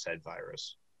vulnerable to said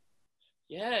virus.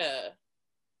 Yeah.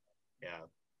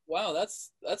 Wow,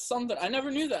 that's something I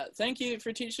never knew that. Thank you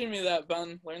for teaching me that,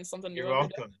 Ben. Learn something new every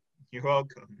day. You're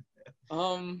welcome.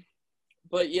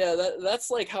 But yeah, that's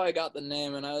like how I got the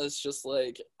name, and I was just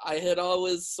like, I had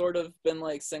always sort of been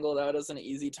like singled out as an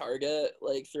easy target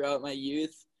like throughout my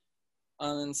youth,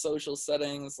 in social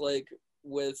settings, like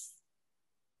with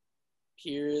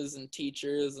peers and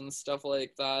teachers and stuff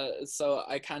like that. So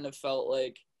I kind of felt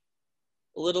like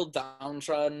a little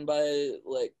downtrodden by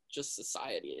like just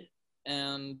society.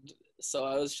 And so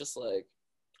I was just like,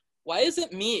 why is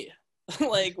it me?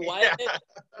 Like, why?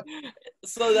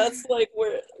 So that's like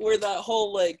where that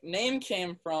whole like name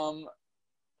came from.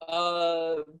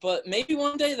 But maybe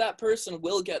one day that person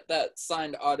will get that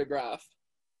signed autograph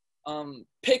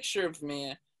picture of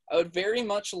me. I would very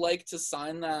much like to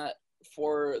sign that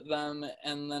for them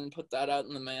and then put that out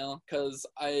in the mail, because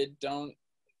I don't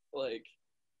like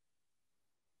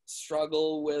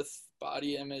struggle with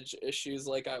body image issues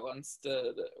like I once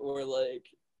did, or like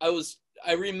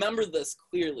I remember this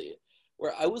clearly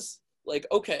where I was like,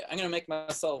 okay, I'm gonna make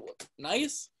myself look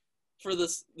nice, for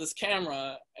this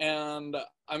camera, and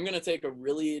I'm gonna take a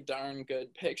really darn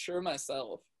good picture of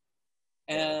myself.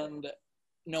 And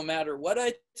no matter what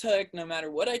I took, no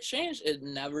matter what I changed, it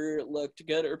never looked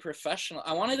good or professional.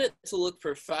 I wanted it to look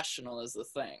professional as the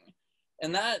thing,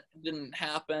 and that didn't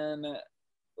happen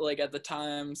like at the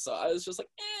time. So I was just like,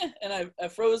 and I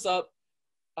froze up.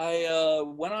 I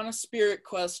went on a spirit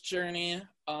quest journey,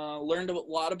 learned a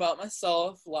lot about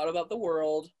myself, a lot about the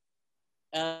world,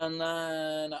 and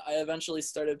then I eventually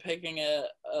started picking it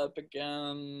up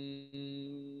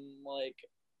again, like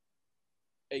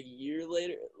a year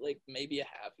later, like maybe a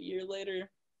half a year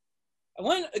later. I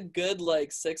went a good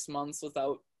like 6 months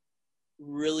without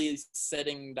really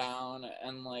sitting down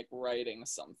and like writing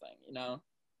something, you know?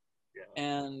 Yeah.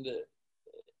 And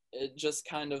it just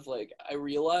kind of like, I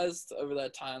realized over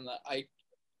that time that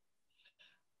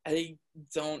I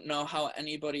don't know how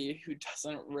anybody who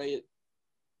doesn't write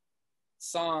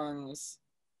songs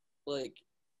like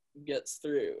gets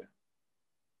through.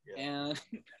 Yeah. And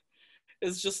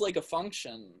it's just like a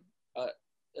function.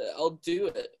 I'll do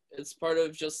it. It's part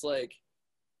of just like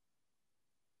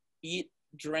eat,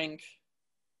 drink,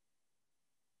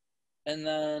 and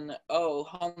then, oh,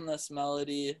 hum this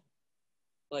melody.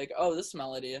 Like, oh, this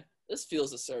melody, this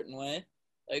feels a certain way.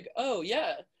 Like, oh,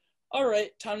 yeah, all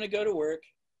right, time to go to work.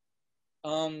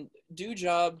 Do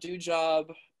job, do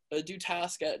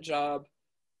task at job.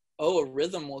 Oh, a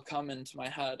rhythm will come into my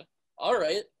head. All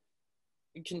right,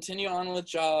 continue on with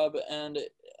job, and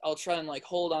I'll try and like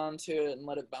hold on to it and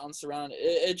let it bounce around.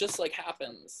 It just like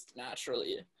happens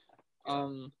naturally.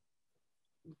 But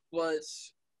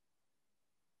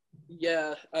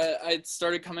yeah, I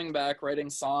started coming back writing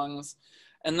songs,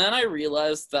 and then I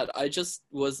realized that I just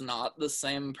was not the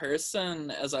same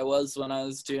person as I was when I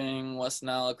was doing West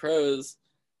Nile Crows.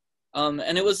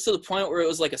 And it was to the point where it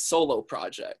was like a solo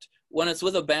project. When it's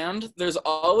with a band, there's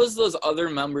always those other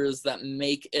members that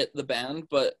make it the band,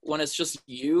 but when it's just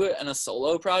you and a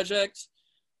solo project,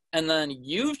 and then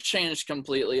you've changed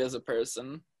completely as a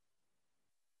person,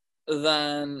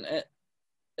 then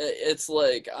it's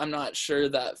like, I'm not sure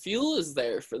that fuel is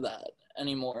there for that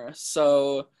anymore.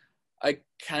 So I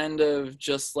kind of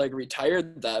just like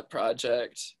retired that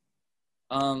project.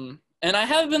 And I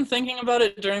have been thinking about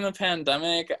it during the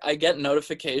pandemic. I get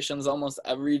notifications almost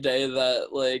every day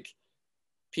that like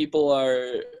people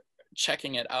are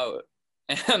checking it out.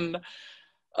 And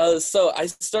so I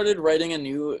started writing a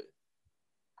new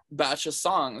batch of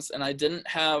songs, and I didn't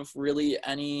have really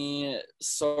any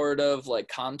sort of like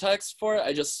context for it.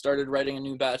 I just started writing a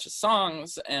new batch of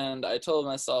songs, and I told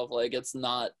myself like, it's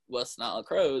not West Nile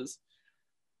Crows.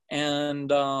 And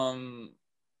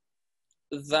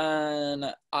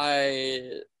then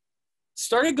I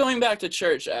started going back to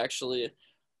church actually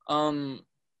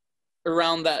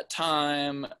around that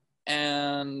time,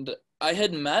 and I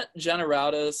had met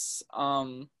Generatus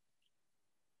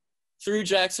through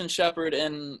Jackson Shepherd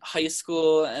in high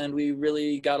school, and we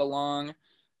really got along,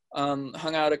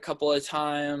 hung out a couple of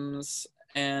times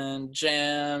and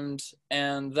jammed,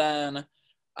 and then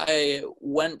I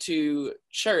went to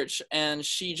church, and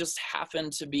she just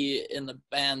happened to be in the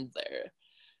band there.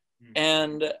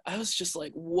 And I was just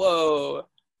like, whoa,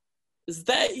 is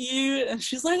that you? And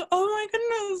she's like, oh my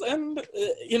goodness. And,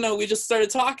 you know, we just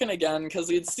started talking again because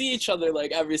we'd see each other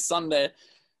like every Sunday.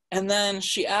 And then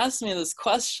she asked me this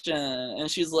question, and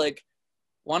she's like,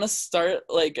 want to start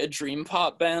like a dream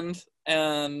pop band?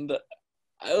 And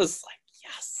I was like,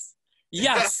 yes,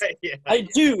 yeah. I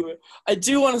do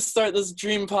want to start this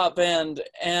dream pop band.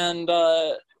 And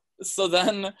so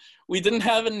then we didn't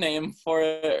have a name for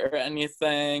it or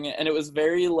anything, and it was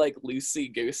very like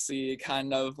loosey-goosey,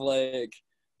 kind of like,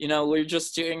 you know, we're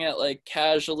just doing it like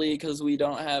casually because we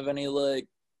don't have any like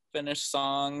finished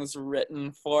songs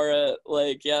written for it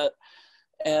like yet.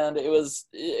 And it was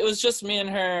just me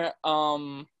and her,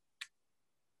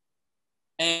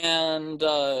 and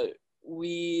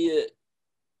we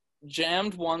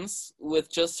jammed once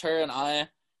with just her and I.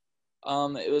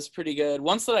 It was pretty good,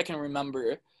 once that I can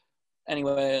remember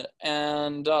anyway.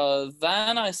 And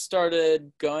then I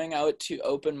started going out to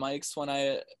open mics when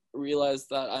I realized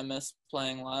that I missed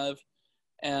playing live.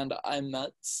 And I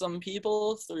met some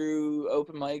people through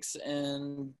open mics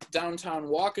in downtown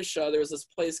Waukesha. There was this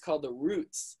place called The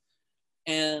Roots.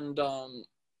 And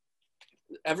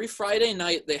every Friday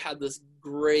night they had this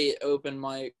great open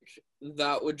mic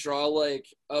that would draw like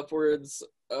upwards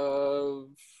of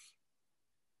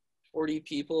 40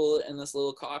 people in this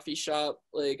little coffee shop,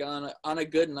 like on a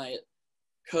good night.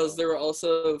 Because there were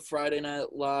also Friday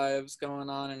night lives going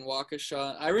on in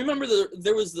Waukesha. I remember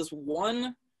there was this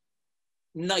one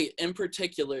night in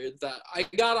particular that I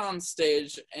got on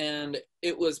stage and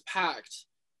it was packed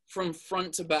from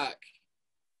front to back.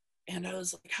 And I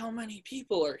was like, how many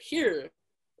people are here?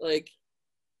 Like,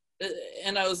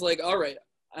 and I was like, all right,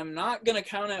 I'm not going to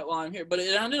count it while I'm here. But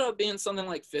it ended up being something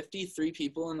like 53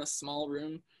 people in a small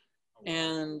room.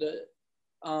 And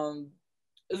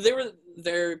they were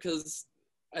there because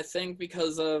I think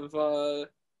because of,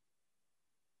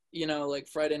 you know, like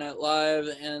Friday Night Live,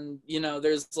 and, you know,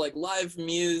 there's like live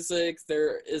music.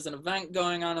 There is an event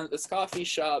going on at this coffee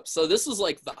shop. So this was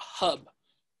like the hub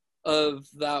of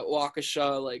that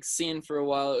Waukesha like scene for a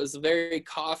while. It was a very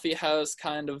coffee house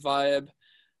kind of vibe,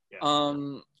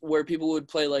 where people would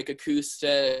play like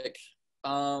acoustic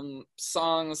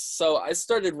songs. So I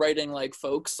started writing like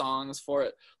folk songs for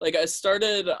it. Like I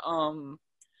started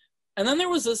and then there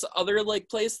was this other like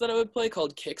place that I would play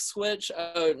called Kick Switch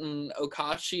out in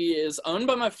Okachi. Is owned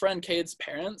by my friend Cade's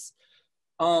parents,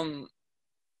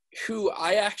 who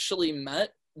I actually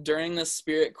met during the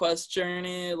Spirit Quest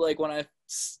journey, like when I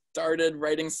started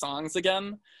writing songs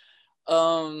again.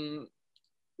 That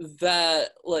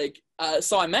like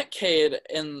so I met Cade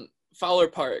in Fowler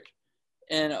Park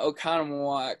in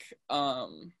Oconomowoc,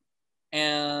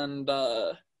 and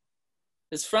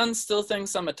his friend still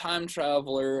thinks I'm a time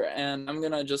traveler, and I'm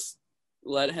gonna just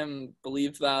let him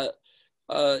believe that.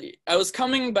 I was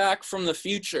coming back from the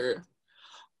future,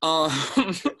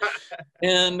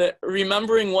 and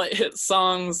remembering what hit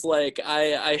songs like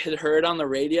I had heard on the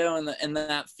radio in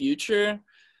that future, and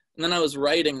then I was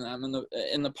writing them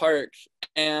in the park,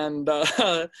 and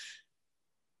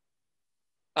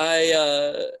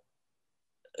I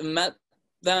met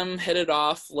them, hit it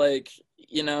off. Like,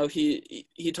 you know,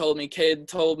 Cade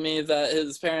told me that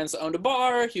his parents owned a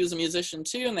bar. He was a musician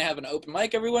too, and they have an open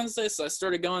mic every Wednesday. So I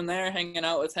started going there, hanging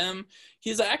out with him.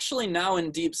 He's actually now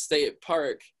in Deep State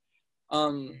Park.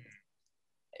 And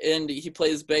he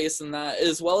plays bass in that,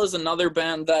 as well as another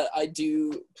band that I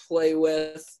do play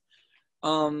with,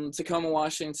 Tacoma,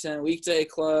 Washington, Weekday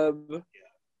Club.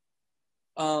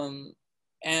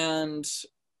 And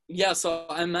yeah, so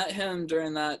I met him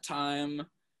during that time,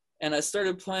 and I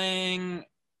started playing.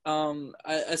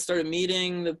 I started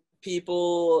meeting the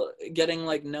people, getting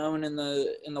like known in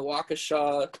the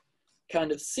Waukesha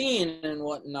kind of scene and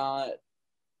whatnot.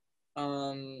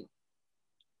 And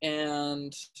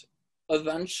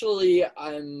eventually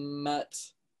I met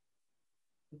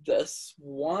this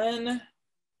one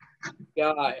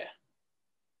guy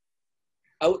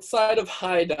outside of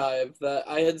High Dive that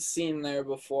I had seen there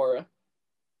before.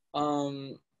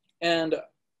 And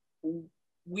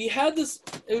we had this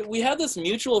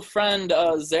mutual friend,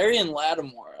 Zarian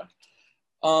Lattimore,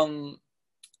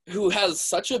 who has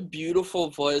such a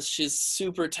beautiful voice. She's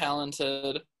super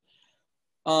talented.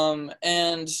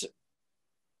 And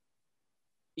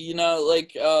you know,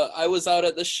 like, I was out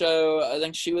at the show. I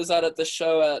think she was out at the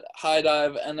show at High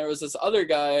Dive, and there was this other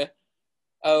guy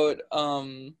out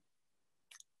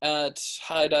at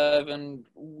High Dive, and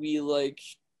we like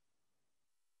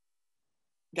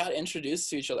got introduced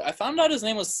to each other. I found out his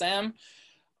name was Sam.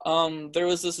 There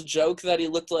was this joke that he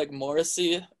looked like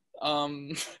Morrissey,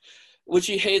 which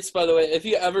he hates, by the way. If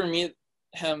you ever meet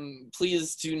him,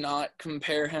 please do not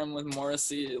compare him with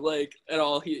Morrissey, like, at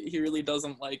all. He really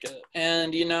doesn't like it.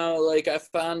 And, you know, like, I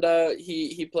found out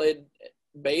he played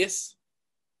bass,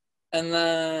 and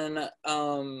then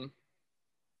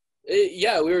we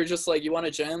were just like, you want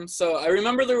to jam? So I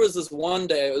remember there was this one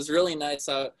day, it was really nice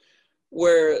out,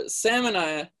 where Sam and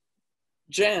I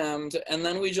jammed, and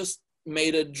then we just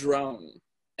made a drone,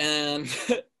 and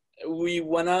we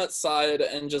went outside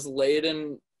and just laid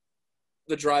in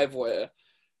the driveway,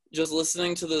 just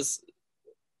listening to this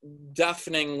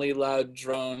deafeningly loud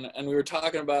drone, and we were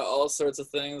talking about all sorts of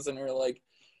things, and we were like,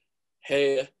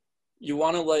 hey, you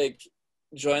want to like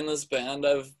join this band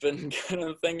I've been kind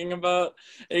of thinking about?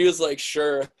 And he was like,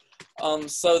 sure.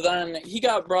 So then he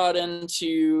got brought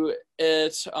into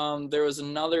it. There was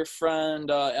another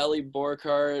friend, Ellie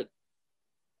Borkart,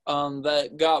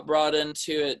 that got brought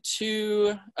into it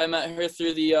too. I met her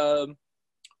through the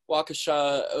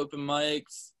Waukesha open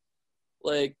mics.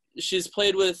 Like, she's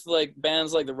played with like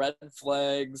bands like the Red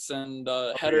Flags, and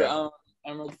had her own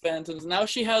Emerald Phantoms. Now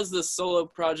she has this solo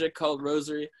project called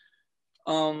Rosary.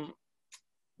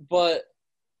 But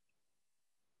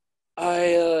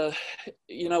I,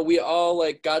 you know, we all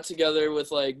like got together with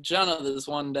like Jenna this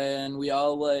one day, and we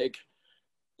all like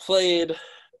played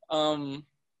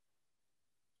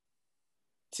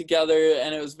together,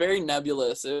 and it was very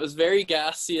nebulous. It was very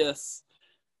gaseous,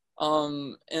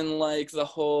 in like the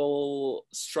whole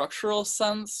structural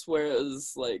sense, where it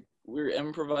was like we were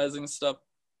improvising stuff.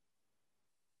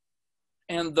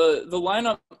 And the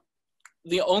lineup,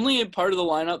 the only part of the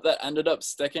lineup that ended up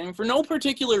sticking for no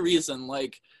particular reason,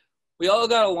 like we all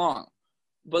got along,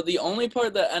 but the only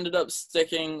part that ended up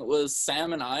sticking was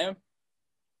Sam and I.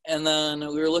 And then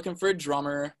we were looking for a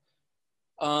drummer,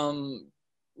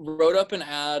 wrote up an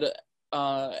ad,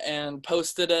 and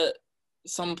posted it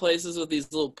some places with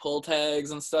these little pull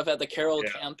tags and stuff at the Carroll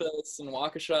campus in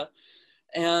Waukesha.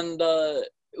 And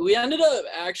we ended up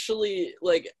actually,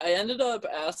 like, I ended up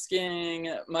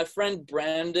asking my friend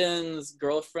Brandon's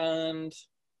girlfriend,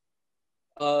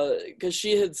 because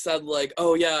she had said, like,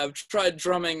 oh yeah, I've tried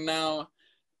drumming now.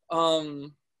 I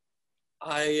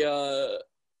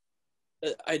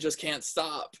just can't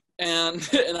stop. And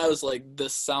I was like,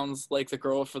 this sounds like the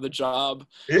girl for the job.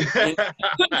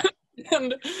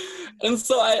 and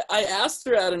so I asked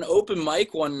her at an open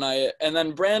mic one night, and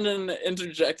then Brandon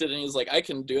interjected and he was like, I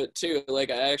can do it too. Like,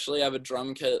 I actually have a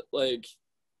drum kit. Like,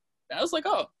 and I was like,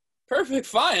 oh, perfect,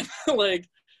 fine. Like,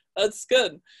 that's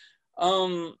good.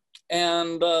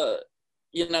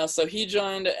 You know, so he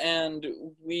joined, and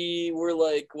we were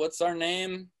like, what's our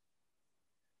name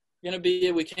gonna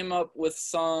be? We came up with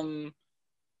some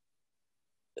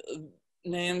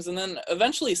names, and then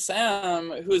eventually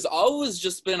Sam, who's always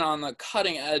just been on the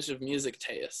cutting edge of music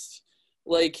taste,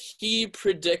 like, he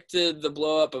predicted the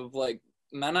blow up of, like,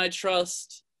 Men I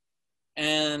Trust,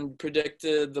 and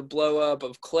predicted the blow up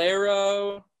of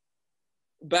Clairo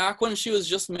back when she was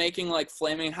just making, like,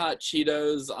 flaming hot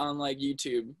Cheetos on, like,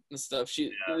 YouTube and stuff.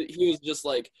 He was just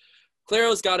like,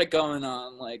 Clairo's got it going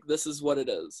on, like, this is what it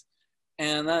is.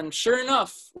 And then sure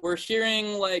enough, we're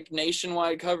hearing, like,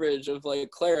 nationwide coverage of, like,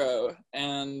 Clairo,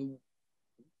 and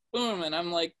boom, and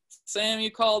I'm like, Sam, you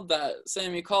called that.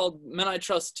 Sam, you called Men I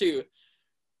Trust too.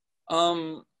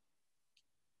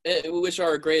 Which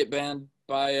are a great band,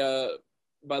 by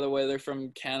the way. They're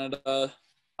from Canada.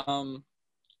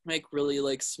 Make really,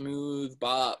 like, smooth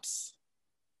bops.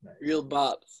 Nice. Real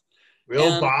bops.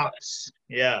 Bops,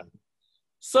 yeah.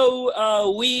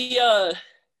 So we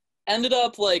ended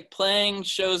up, like, playing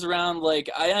shows around. Like,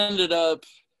 I ended up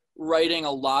writing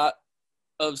a lot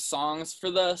of songs for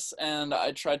this, and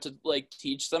I tried to, like,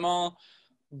 teach them all,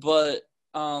 but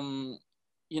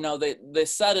you know, they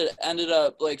said it ended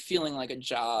up, like, feeling like a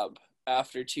job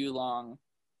after too long.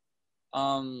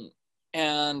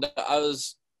 And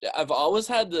I've always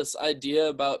had this idea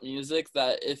about music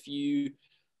that if you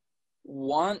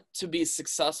want to be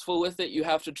successful with it, you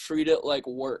have to treat it like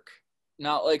work,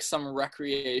 not like some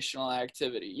recreational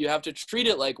activity. You have to treat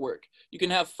it like work. You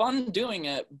can have fun doing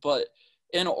it, but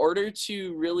in order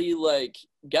to really, like,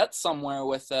 get somewhere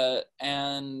with it,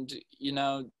 and, you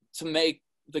know, to make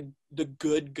the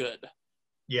good.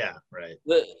 Yeah, right.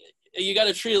 You got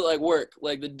to treat it like work,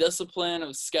 like the discipline of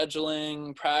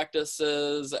scheduling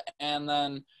practices, and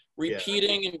then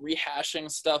repeating and rehashing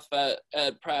stuff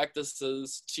at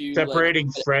practices, to separating,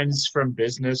 like, friends from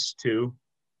business too.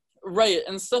 Right,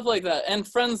 and stuff like that. And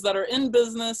friends that are in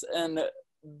business, and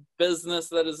business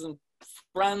that isn't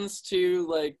friends too,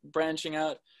 like, branching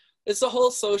out. It's a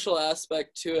whole social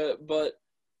aspect to it, but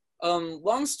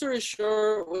long story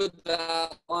short, with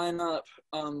that lineup,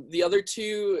 the other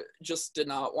two just did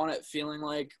not want it feeling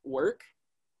like work,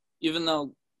 even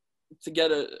though to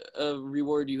get a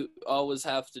reward, you always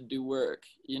have to do work,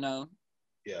 you know?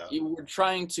 Yeah. You were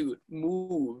trying to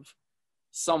move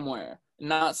somewhere,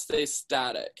 not stay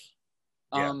static.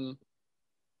 Yeah.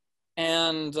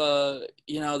 And,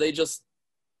 you know, they just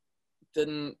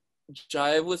didn't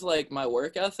jive with, like, my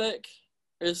work ethic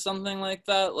or something like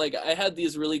that. Like, I had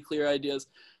these really clear ideas.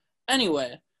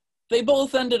 Anyway, they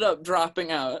both ended up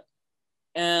dropping out.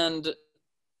 And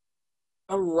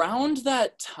around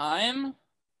that time,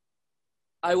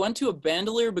 I went to a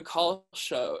Bandolier Bacall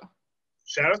show.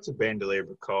 Shout out to Bandolier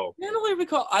Bacall. Bandolier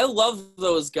Bacall, I love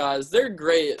those guys. They're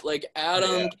great. Like,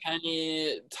 Adam,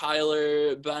 Kenny,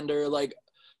 Tyler, Bender, like,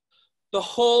 the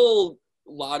whole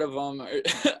lot of them.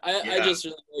 I just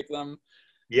really like them.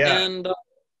 Yeah. And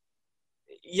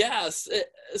yes,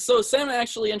 so Sam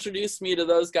actually introduced me to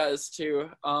those guys too.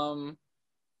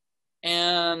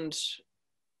 And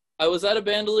I was at a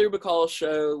Bandolier Bacall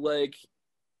show, like,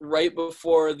 right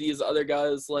before these other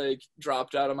guys, like,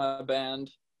 dropped out of my band,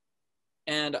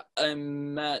 and I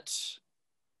met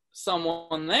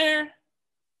someone there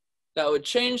that would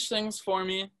change things for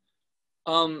me.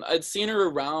 I'd seen her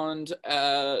around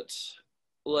at,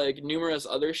 like, numerous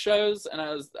other shows, and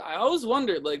I always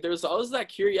wondered, like, there's always that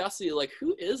curiosity, like,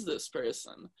 who is this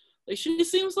person? Like, she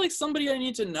seems like somebody I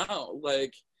need to know.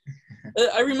 Like,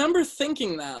 I remember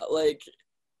thinking that, like,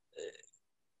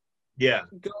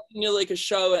 going to, like, a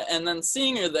show and then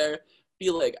seeing her there, be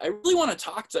like, I really want to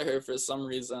talk to her for some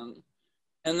reason.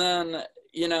 And then,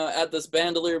 you know, at this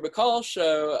Bandolier Bacall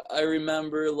show, I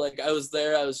remember, like, I was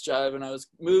there, I was jiving, I was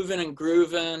moving and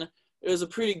grooving. It was a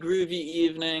pretty groovy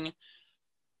evening.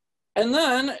 And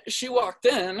then she walked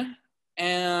in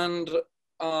and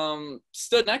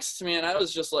stood next to me, and I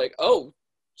was just like, oh,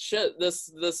 shit,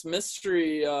 this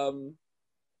mystery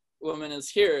woman is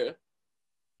here.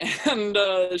 And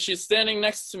she's standing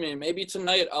next to me. Maybe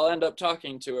tonight I'll end up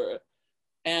talking to her.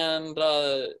 And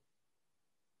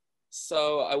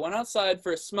so I went outside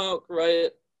for a smoke,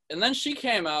 right? And then she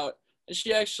came out, and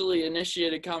she actually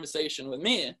initiated conversation with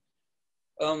me.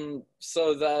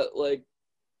 So that, like,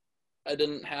 I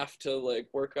didn't have to, like,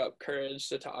 work up courage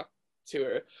to talk to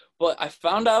her. But I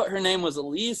found out her name was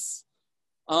Elise.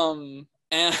 And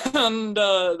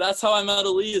that's how I met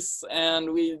Elise.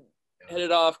 And we hit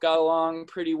it off, got along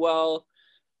pretty well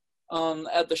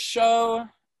at the show.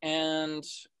 And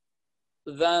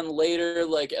then later,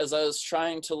 like, as I was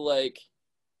trying to, like,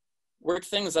 work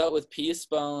things out with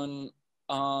Peacebone,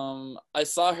 I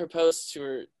saw her post to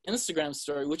her Instagram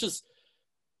story, which is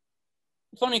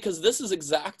funny because this is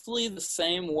exactly the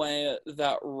same way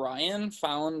that Ryan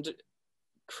found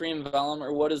Cream Vellum,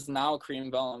 or what is now Cream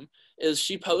Vellum, is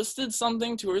she posted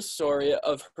something to her story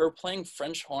of her playing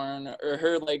French horn, or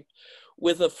her, like,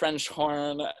 with a French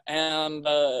horn, and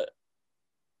I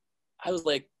was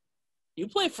like, you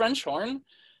play French horn?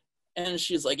 And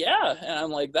she's like, yeah. And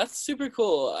I'm like, that's super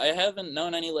cool. I haven't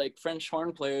known any, like, French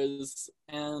horn players.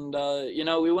 And, you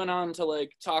know, we went on to,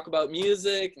 like, talk about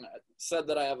music, and I said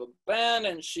that I have a band,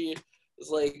 and she was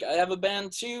like, I have a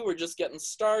band too. We're just getting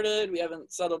started. We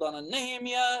haven't settled on a name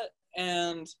yet.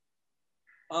 And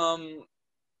I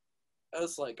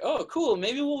was like, oh, cool.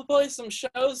 Maybe we'll play some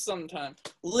shows sometime.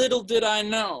 Little did I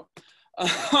know.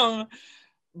 But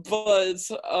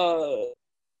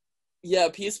yeah,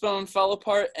 Peacebone fell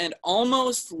apart, and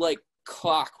almost like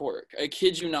clockwork, I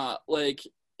kid you not, like,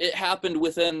 it happened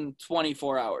within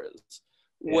 24 hours,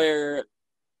 where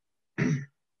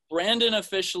Brandon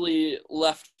officially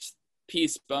left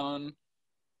Peacebone,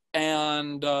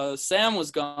 and Sam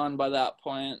was gone by that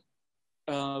point.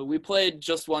 We played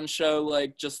just one show,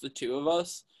 like, just the two of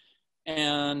us,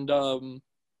 and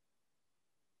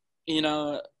you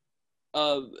know,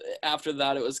 after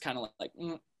that it was kind of like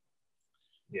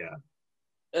yeah.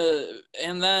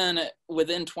 And then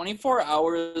within 24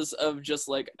 hours of just,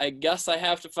 like, I guess I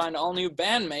have to find all new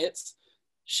bandmates,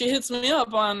 she hits me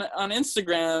up on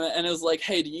Instagram and is like,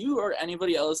 hey, do you or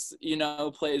anybody else, you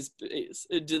know, plays bass?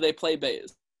 Do they play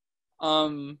bass?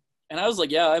 And I was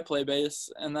like, yeah, I play bass.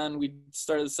 And then we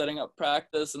started setting up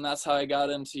practice, and that's how I got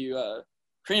into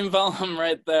Cream Vellum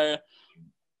right there.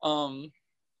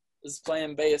 Is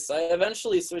playing bass. I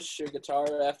eventually switched to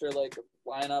guitar after, like, a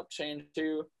lineup change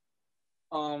too.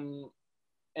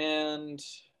 And,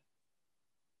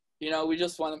 you know, we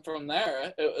just went from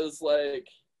there. It was like,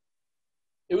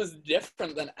 it was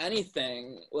different than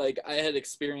anything, like, I had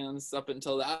experienced up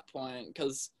until that point,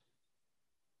 because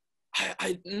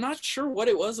I'm not sure what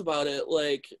it was about it.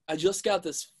 Like, I just got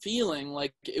this feeling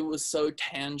like it was so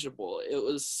tangible. It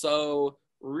was so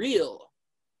real.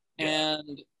 Yeah.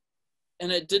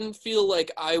 And it didn't feel like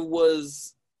I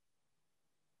was,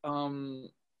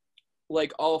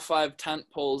 like, all 5 tent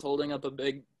poles holding up a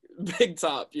big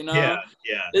top, you know? To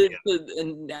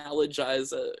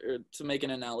analogize it, or to make an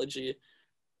analogy,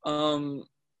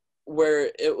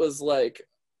 where it was like,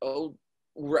 oh,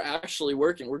 we're actually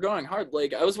working, we're going hard.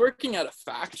 Like, I was working at a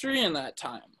factory in that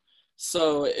time,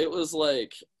 so it was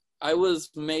like I was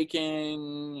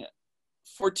making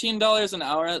 $14 an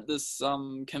hour at this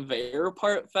conveyor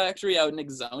part factory out in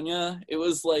Ixonia. It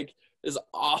was like this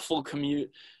awful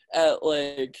commute at,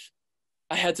 like,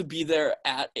 I had to be there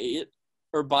at 8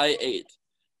 or by 8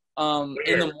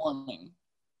 in the morning,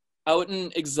 out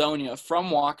in Ixonia from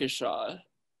Waukesha.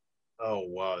 Oh,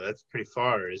 wow. That's pretty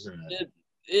far, isn't it?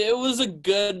 It was a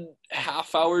good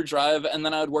half-hour drive, and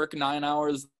then I would work 9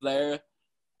 hours there.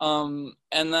 And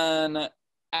then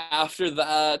after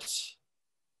that,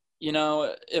 you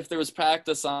know, if there was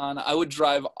practice on, I would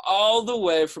drive all the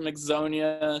way from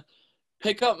Ixonia,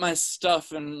 pick up my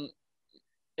stuff in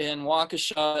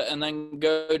Waukesha, and then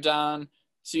go down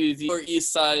to the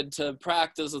east side to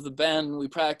practice with the band. We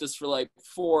practiced for like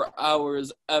 4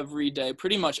 hours every day,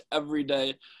 pretty much every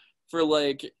day, for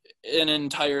like an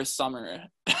entire summer.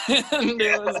 And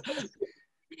it was,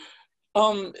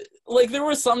 like, there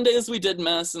were some days we did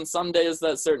miss, and some days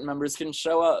that certain members can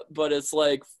show up, but it's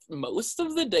like most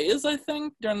of the days, I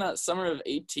think, during that summer of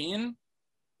 18,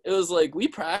 it was like we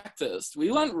practiced.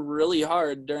 We went really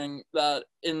hard during that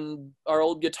in our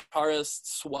old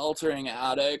guitarist's sweltering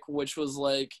attic, which was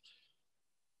like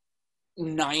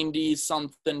 90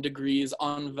 something degrees,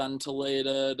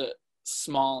 unventilated,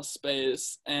 small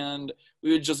space, and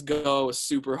we would just go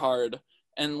super hard,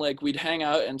 and like we'd hang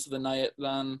out into the night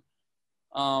then.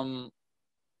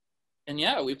 And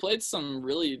yeah, we played some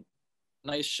really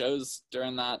nice shows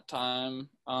during that time.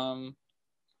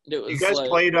 It You was guys like,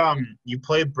 played you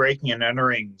played Breaking and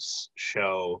Entering's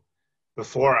show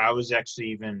before I was actually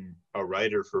even a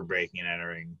writer for Breaking and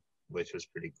Entering, which was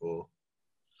pretty cool.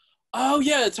 oh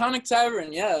yeah, Tonic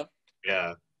Tavern, yeah.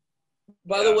 Yeah.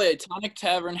 By the way, Tonic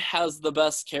Tavern has the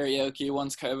best karaoke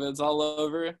once COVID's all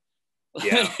over.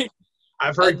 Yeah.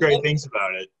 I've heard great things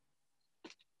about it.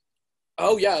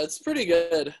 Oh yeah, it's pretty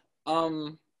good.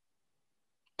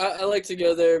 I like to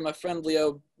go there. My friend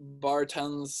Leo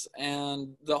bartends,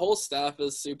 and the whole staff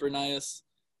is super nice,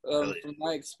 Really? from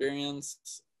my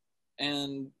experience.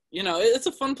 And you know, it's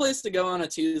a fun place to go on a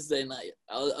Tuesday night.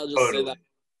 I'll just say that.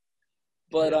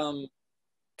 But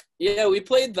yeah, we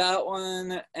played that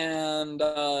one, and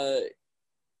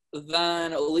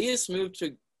then Elias moved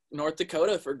to North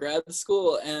Dakota for grad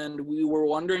school, and we were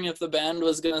wondering if the band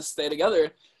was gonna stay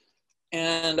together.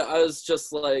 And I was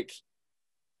just like,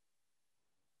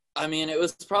 I mean, it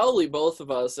was probably both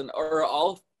of us, or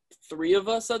all three of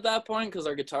us at that point, because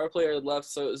our guitar player had left,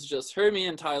 so it was just her, me,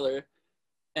 and Tyler.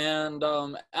 And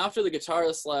after the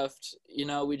guitarist left, you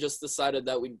know, we just decided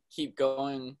that we'd keep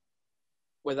going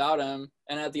without him.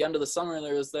 And at the end of the summer,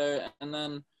 there was there, and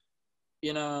then,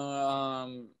 you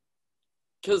know,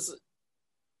 because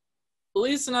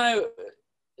Elise and I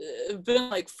have been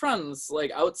like friends,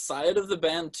 like outside of the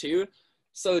band too.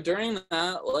 So during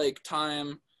that like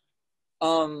time,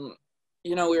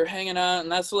 you know, we were hanging out,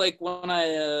 and that's like when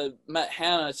I met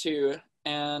Hannah too.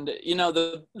 And you know,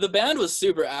 the band was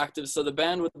super active, so the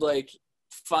band would like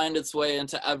find its way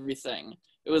into everything.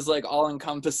 It was like all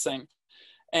encompassing,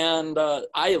 and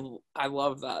I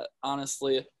love that,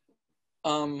 honestly.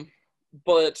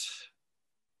 But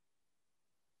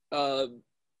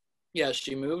yeah,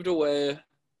 she moved away,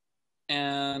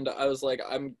 and I was like,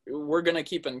 we're gonna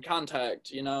keep in contact,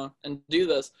 you know, and do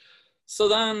this. So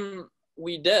then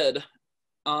we did.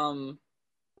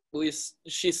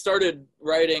 She started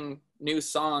writing new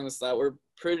songs that were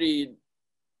pretty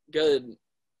good,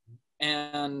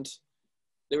 and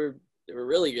they were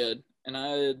really good. And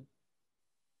I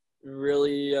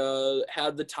really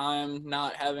had the time,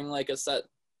 not having like a set,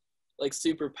 like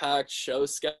super packed show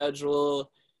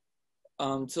schedule,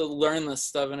 to learn this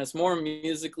stuff. And it's more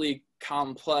musically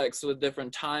complex with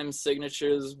different time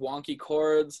signatures, wonky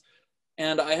chords,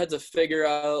 and I had to figure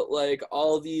out like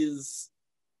all these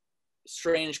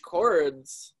strange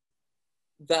chords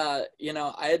that, you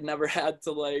know, I had never had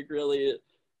to like really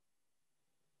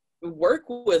work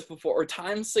with before, or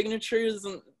time signatures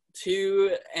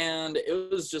too. And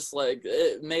it was just like,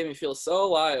 it made me feel so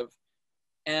alive.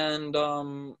 And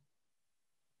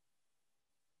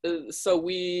so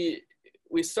we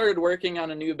started working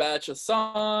on a new batch of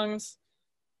songs,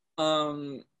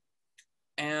 and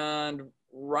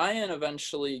Ryan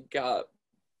eventually got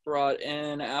brought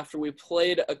in after we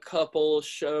played a couple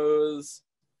shows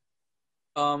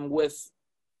with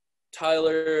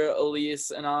Tyler,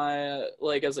 Elise, and I,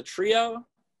 like as a trio,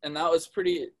 and that was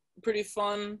pretty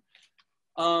fun.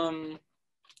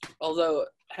 Although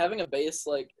having a bass,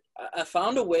 like I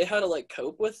found a way how to like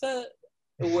cope with it,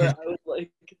 where I would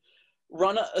like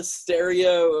run a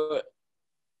stereo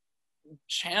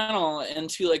channel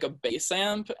into like a bass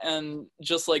amp and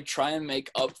just like try and make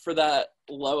up for that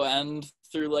low end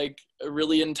through like a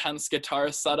really intense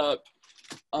guitar setup,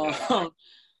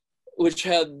 which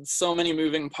had so many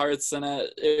moving parts in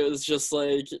it. It was just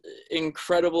like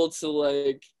incredible to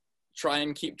like try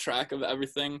and keep track of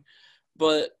everything.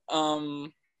 But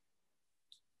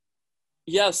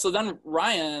yeah, so then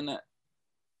Ryan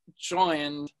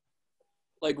joined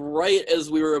like right as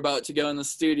we were about to go in the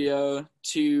studio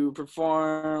to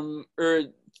perform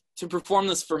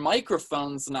this for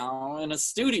microphones now in a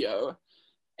studio.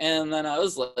 And then I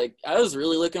was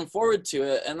really looking forward to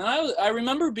it. And then I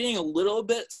remember being a little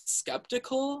bit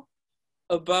skeptical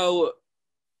about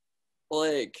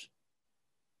like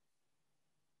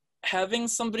having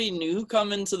somebody new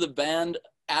come into the band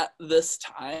at this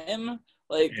time.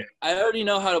 Like, yeah. I already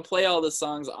know how to play all the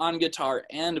songs on guitar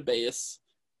and bass.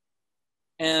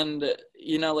 And,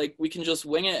 you know, like, we can just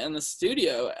wing it in the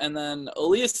studio. And then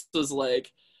Elise was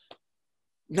like,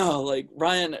 no, like,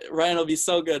 Ryan will be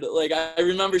so good. Like, I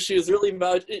remember she was really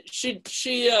about it. She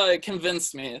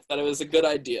convinced me that it was a good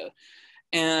idea.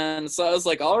 And so I was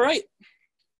like, all right,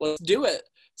 let's do it.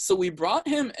 So we brought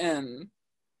him in.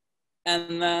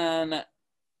 And then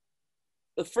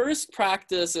the first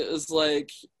practice, it was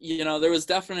like, you know, there was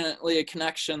definitely a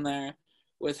connection there.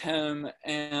 with him,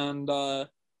 and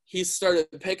he started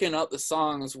picking up the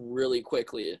songs really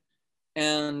quickly.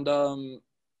 And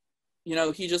you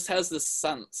know, he just has this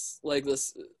sense, like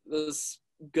this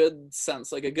good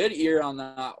sense, like a good ear on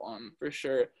that one for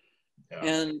sure. Yeah.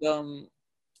 And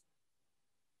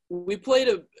we played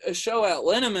a show at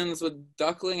Linneman's with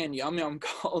Duckling and Yum Yum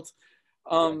called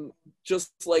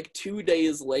just like 2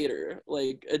 days later,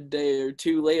 like a day or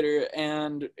two later,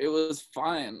 and it was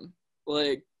fine.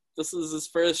 Like, this is his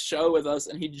first show with us,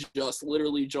 and he just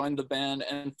literally joined the band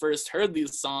and first heard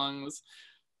these songs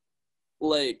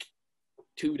like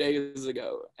 2 days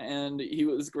ago, and he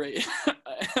was great.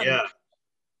 Yeah.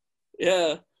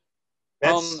 Yeah.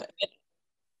 Go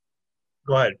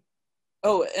ahead.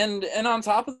 Oh, and on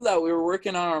top of that, we were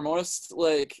working on our most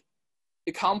like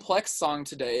a complex song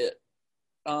today,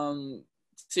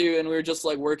 too, and we were just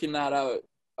like working that out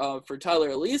for Tyler,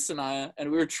 Elise, and I,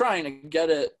 and we were trying to get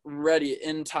it ready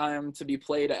in time to be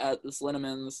played at this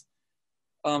Linneman's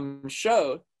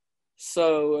show.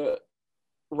 So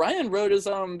Ryan wrote his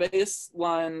own bass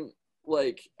line.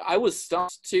 Like, I was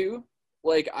stumped too.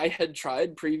 Like, I had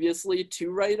tried previously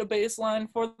to write a bass line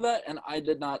for that, and I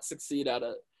did not succeed at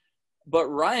it. But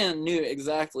Ryan knew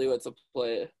exactly what to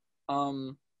play.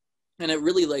 And it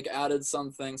really like added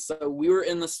something. So we were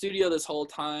in the studio this whole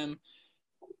time.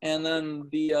 And then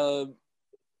the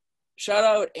shout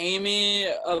out Amy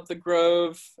of the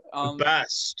Grove. The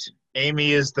best.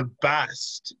 Amy is the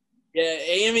best. Yeah,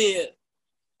 Amy.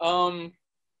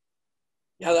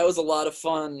 Yeah, that was a lot of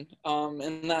fun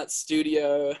in that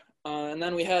studio. And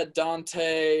then we had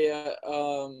Dante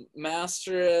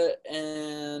master it,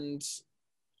 and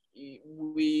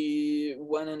we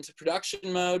went into production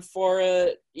mode for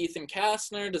it. Ethan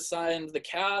Kastner designed the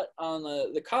cat on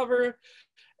the cover,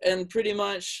 and pretty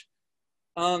much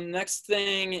next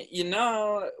thing you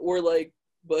know, we're like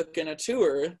booking a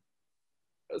tour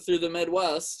through the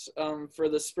Midwest for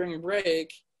the spring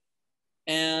break,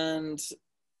 and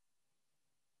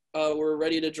we're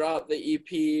ready to drop the EP.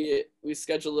 We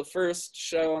scheduled the first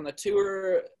show on the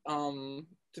tour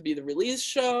to be the release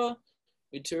show.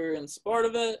 We tour in support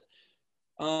of it.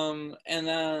 And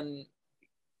then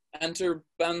enter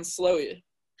Ben Slowey.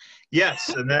 Yes,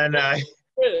 and then I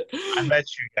met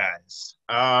you guys.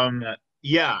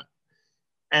 Yeah.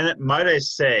 And might I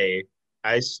say,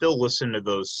 I still listen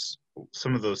to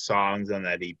some of those songs on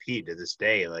that EP to this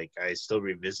day. Like, I still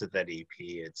revisit that EP.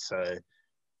 It's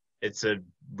a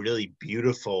really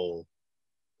beautiful,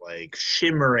 like,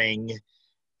 shimmering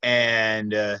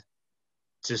and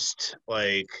just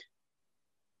like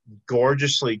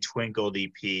gorgeously twinkled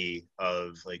EP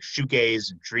of like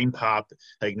shoegaze and dream pop.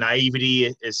 Like,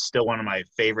 Naivety is still one of my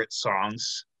favorite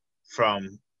songs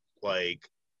from like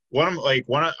I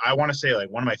want to say like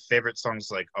one of my favorite songs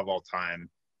like of all time.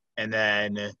 And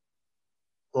then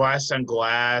Glass on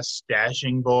Glass,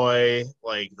 Dashing Boy,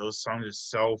 like those songs are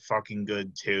so fucking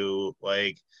good too.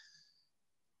 Like,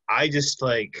 I just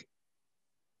like,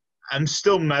 I'm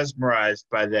still mesmerized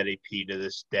by that EP to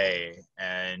this day,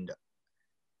 and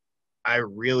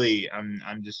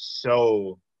I'm just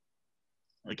so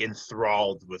like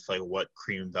enthralled with like what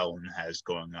Cream Velvet has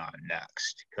going on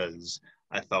next, because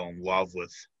I fell in love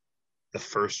with the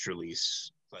first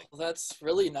release. Like, well, that's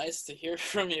really nice to hear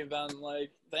from you, Ben.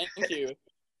 Like, thank you.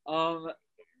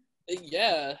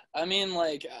 Yeah, I mean,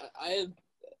 like, I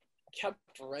kept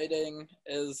writing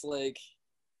as like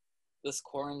this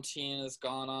quarantine has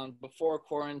gone on. Before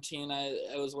quarantine, I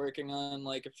was working on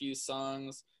like a few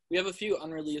songs. We have a few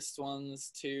unreleased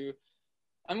ones too.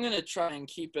 I'm gonna try and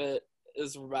keep it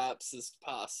as raps as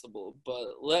possible,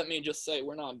 but let me just say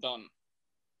we're not done.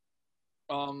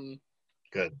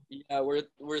 Good. Yeah,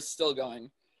 we're still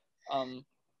going.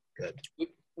 Good.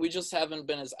 We just haven't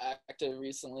been as active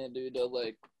recently due to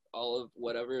like all of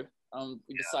whatever.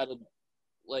 We decided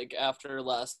like after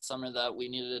last summer that we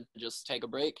needed to just take a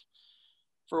break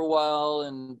for a while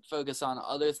and focus on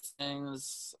other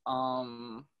things.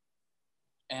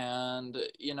 And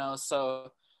you know,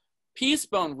 so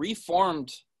Peacebone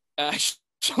reformed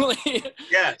actually.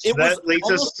 Yeah, so that leads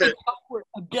us to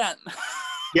again.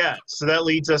 Yeah, so that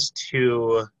leads us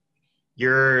to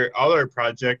your other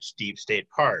project, Deep State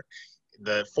Park,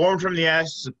 the formed from the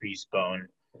ashes of Peacebone,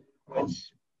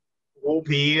 which will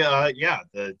be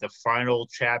the final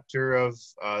chapter of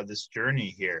this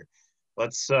journey here.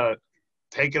 Let's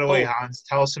take it away, Hans.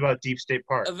 Tell us about Deep State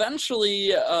Park.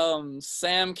 Eventually,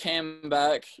 Sam came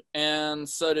back, and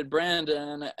so did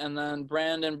Brandon. And then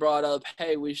Brandon brought up,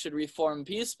 hey, we should reform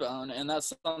Peacebone. And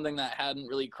that's something that hadn't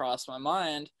really crossed my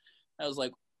mind. I was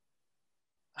like,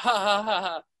 ha, ha, ha,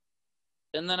 ha.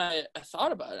 And then I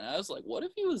thought about it, and I was like, what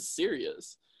if he was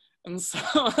serious? And so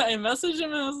I messaged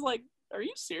him and I was like, are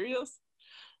you serious?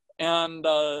 And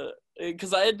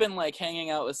because I had been like hanging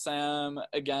out with Sam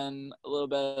again a little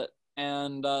bit,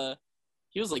 and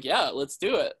he was like, yeah, let's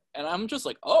do it. And I'm just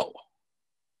like, oh,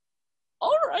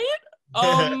 all right.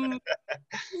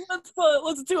 Let's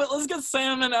do it. Let's get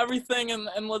Sam and everything,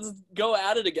 and let's go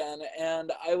at it again.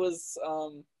 And I was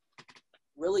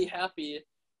really happy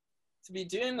to be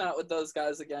doing that with those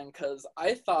guys again, because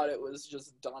I thought it was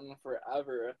just done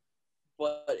forever,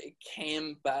 but it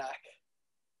came back.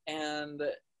 And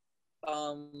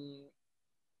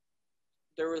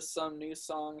there was some new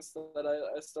songs that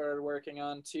I started working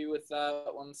on too with that.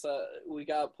 Once we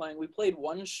got playing, we played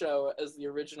one show as the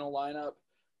original lineup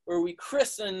where we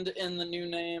christened in the new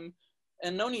name,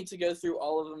 and no need to go through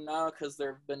all of them now because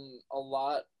there have been a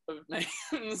lot of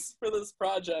names for this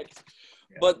project,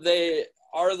 yeah. But they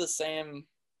are the same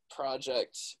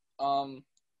project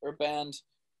or band,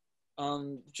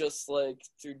 just like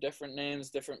through different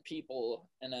names, different people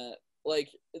in it. Like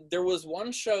there was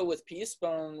one show with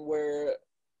Peacebone where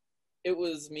it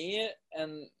was me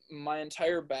and my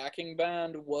entire backing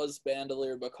band was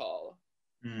Bandolier Bacall.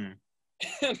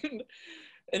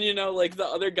 And you know, like the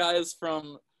other guys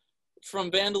from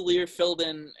Bandolier filled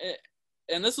in,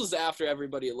 and this was after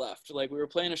everybody left. Like we were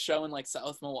playing a show in like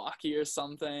South Milwaukee or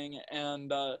something, and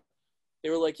they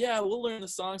were like, yeah, we'll learn the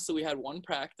song. So we had one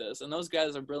practice, and those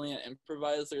guys are brilliant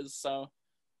improvisers. So,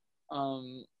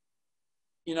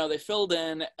 you know, they filled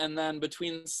in, and then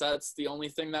between sets, the only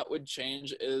thing that would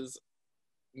change is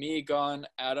me gone,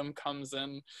 Adam comes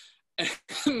in,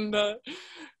 and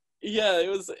yeah, it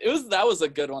was that was a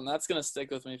good one. That's gonna stick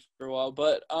with me for a while.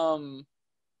 But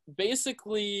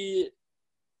basically,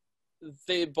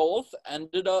 they both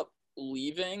ended up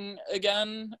leaving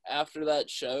again after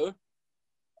that show.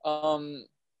 A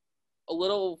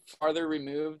little farther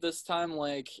removed this time,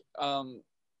 like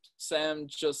Sam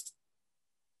just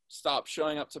stopped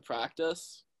showing up to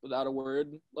practice without a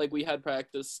word. Like we had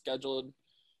practice scheduled,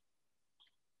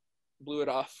 blew it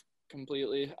off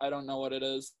completely. I don't know what it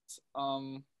is.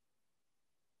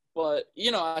 But,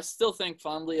 you know, I still think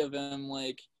fondly of him.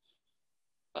 Like,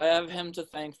 I have him to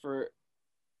thank for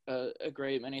a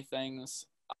great many things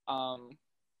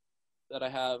that I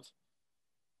have.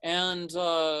 And,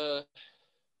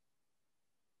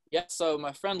 yeah, so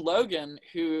my friend Logan,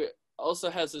 who also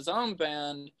has his own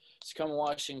band, Tacoma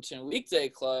Washington Weekday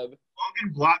Club.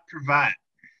 Logan Blatt-Pravat.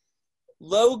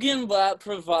 Logan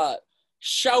Blatt-Pravat.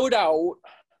 Shout out.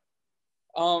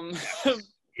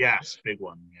 Yes, big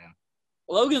one, yeah.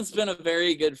 Logan's been a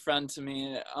very good friend to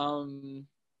me.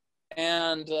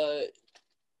 And,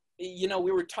 you know,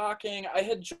 we were talking. I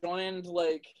had joined,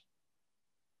 like,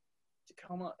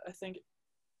 Tacoma, I think.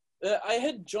 I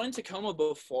had joined Tacoma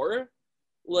before.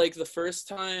 Like, the first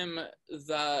time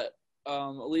that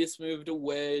Elise moved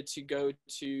away to go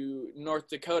to North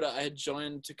Dakota, I had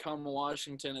joined Tacoma,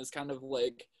 Washington as kind of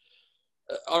like,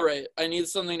 all right, I need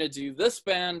something to do. This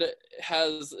band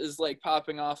is like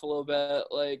popping off a little bit.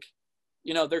 Like,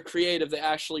 you know, they're creative. They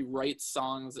actually write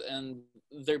songs, and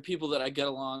they're people that I get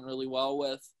along really well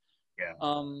with. Yeah.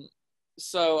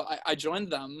 So I joined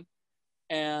them,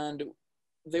 and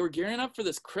they were gearing up for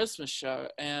this Christmas show,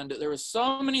 and there were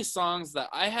so many songs that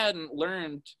I hadn't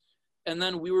learned. And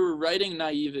then we were writing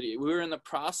Naivety. We were in the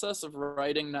process of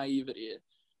writing Naivety.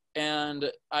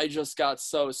 And I just got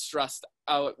so stressed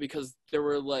out because there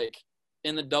were like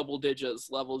in the double digits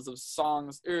levels of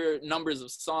songs or numbers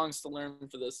of songs to learn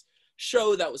for this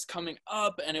show that was coming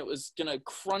up, and it was gonna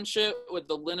crunch it with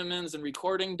the Linnemans and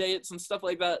recording dates and stuff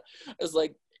like that. I was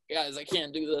like, guys, I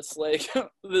can't do this, like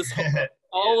this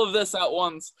all of this at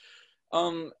once.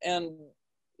 And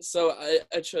so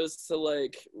I chose to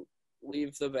like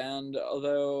leave the band,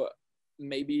 although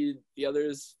maybe the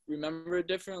others remember it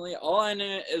differently. All I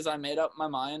knew is I made up my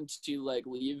mind to like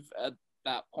leave at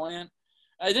that point.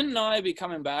 I didn't know I'd be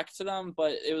coming back to them,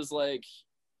 but it was like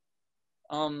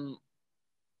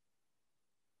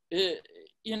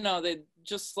you know, they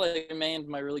just like remained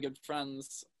my really good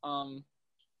friends.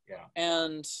 Yeah.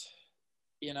 And,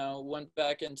 you know, went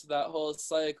back into that whole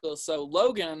cycle. So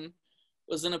Logan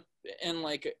was in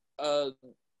like a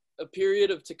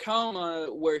period of Tacoma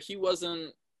where he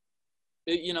wasn't,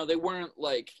 you know, they weren't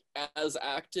like as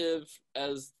active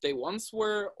as they once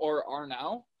were or are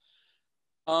now.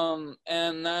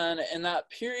 And then in that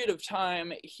period of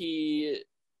time, he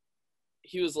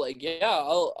was like, yeah,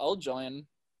 I'll join.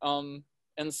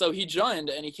 And so he joined,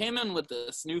 and he came in with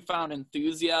this newfound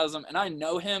enthusiasm, and I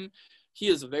know him. He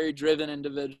is a very driven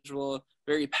individual,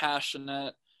 very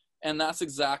passionate, and that's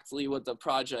exactly what the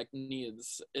project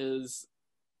needs, is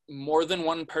more than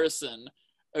one person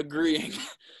agreeing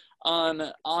on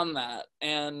that.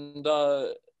 And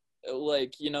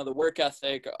like, you know, the work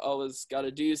ethic, always got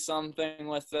to do something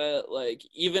with it. Like,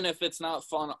 even if it's not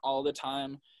fun all the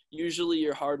time, usually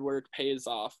your hard work pays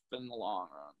off in the long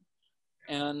run.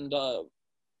 And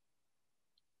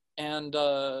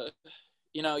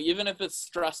you know, even if it's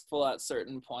stressful at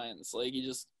certain points, like, you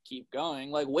just keep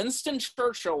going. Like Winston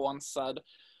Churchill once said,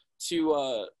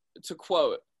 to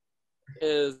quote,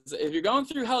 is, if you're going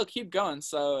through hell, keep going.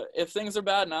 So if things are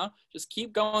bad now, just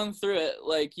keep going through it.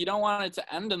 Like, you don't want it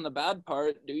to end in the bad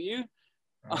part, do you?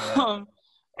 Gotta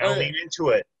lean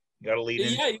into it. You gotta lean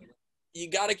into it. You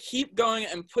gotta keep going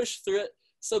and push through it.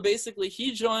 So basically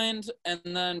he joined, and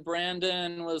then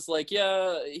Brandon was like,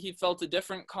 yeah, he felt a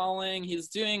different calling. He's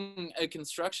doing a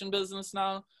construction business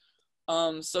now.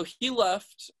 So he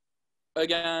left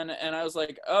again, and I was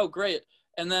like, oh, great.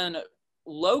 And then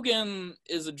Logan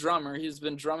is a drummer. He's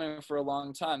been drumming for a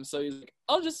long time. So he's like,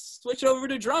 I'll just switch over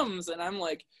to drums. And I'm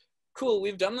like, cool,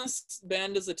 we've done this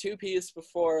band as a two-piece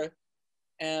before,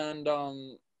 and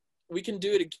we can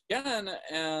do it again.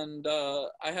 And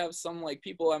I have some like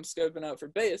people I'm scoping out for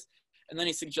bass. And then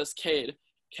he suggests Cade.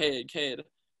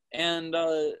 And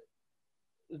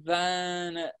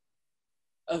then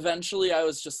eventually I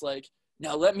was just like,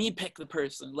 no, let me pick the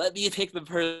person. Like,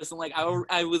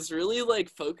 I was really like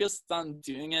focused on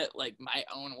doing it like my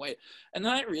own way. And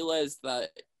then I realized that,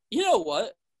 you know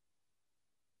what?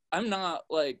 I'm not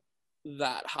like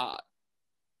that hot.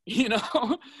 You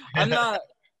know, I'm not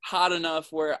hot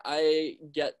enough where I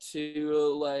get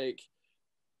to like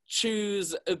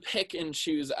pick and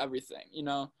choose everything, you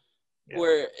know,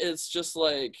 where it's just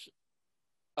like,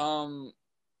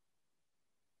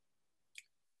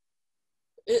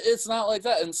 it's not like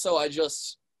that. And so I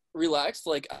just relaxed.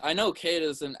 Like, I know Cade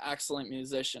is an excellent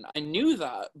musician. I knew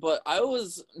that, but I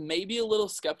was maybe a little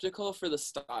skeptical for the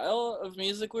style of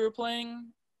music we were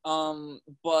playing.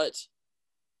 But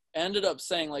ended up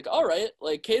saying like, all right,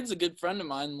 like, Cade's a good friend of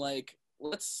mine. Like,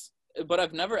 but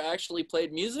I've never actually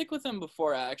played music with him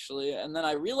before, actually. And then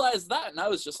I realized that, and I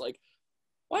was just like,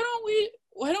 why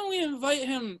don't we invite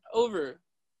him over?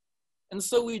 And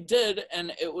so we did,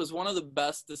 and it was one of the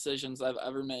best decisions I've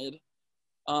ever made.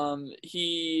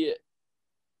 He,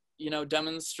 you know,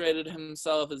 demonstrated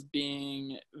himself as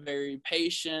being very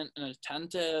patient and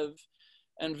attentive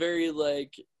and very,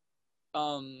 like,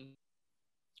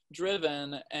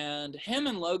 driven. And him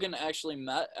and Logan actually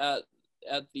met at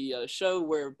the show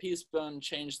where Peacebone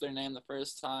changed their name the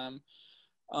first time.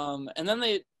 And then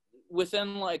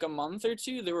within like a month or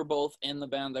two, they were both in the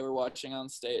band they were watching on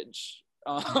stage.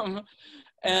 And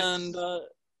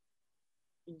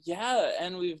yeah,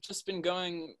 and we've just been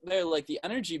going there. Like, the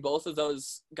energy both of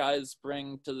those guys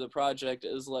bring to the project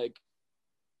is like,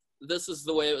 this is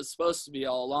the way it was supposed to be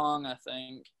all along, I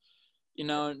think. You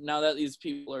know, now that these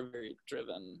people are very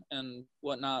driven and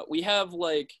whatnot, we have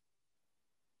like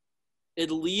at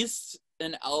least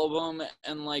an album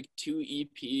and like 2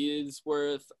 EPs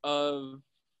worth of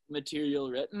material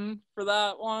written for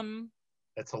that one.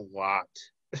 That's a lot.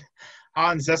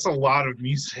 Hans, that's a lot of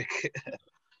music.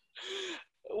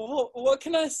 What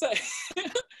can I say?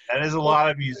 That is a lot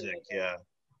of music, yeah.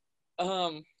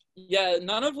 Yeah,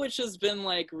 none of which has been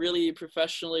like really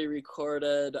professionally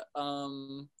recorded.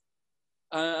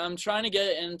 I'm trying to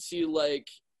get into like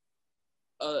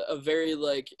a very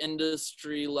like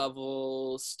industry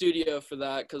level studio for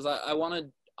that, because I want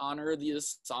to honor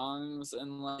these songs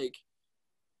and like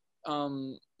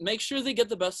make sure they get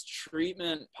the best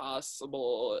treatment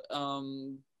possible.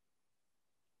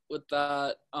 With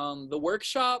that, the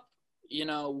workshop, you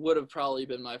know, would have probably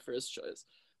been my first choice,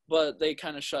 but they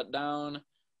kind of shut down.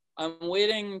 I'm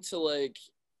waiting to like,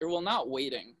 or well, not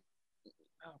waiting.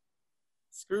 Oh,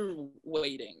 screw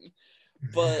waiting,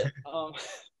 but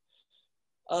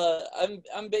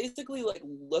I'm basically like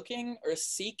looking or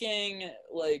seeking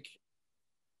like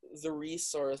the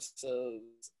resources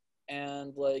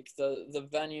and like the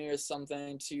venue or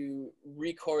something to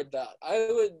record that. I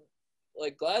would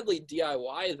like gladly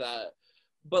DIY that,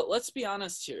 but let's be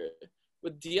honest here.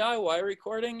 With DIY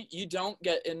recording, you don't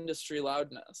get industry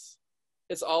loudness.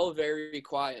 It's all very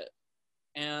quiet.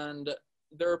 And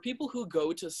there are people who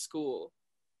go to school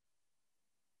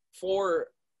for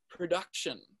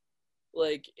production.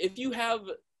 Like, if you have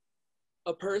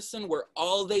a person where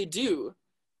all they do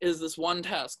is this one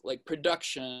task, like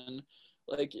production,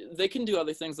 like they can do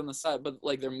other things on the side, but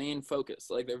like their main focus,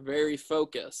 like they're very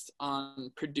focused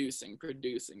on producing,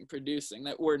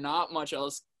 that where not much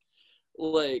else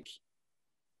like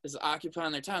is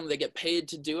occupying their time. They get paid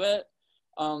to do it.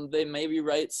 They maybe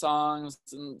write songs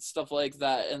and stuff like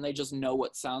that, and they just know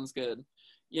what sounds good.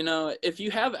 you know, if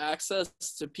you have access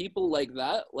to people like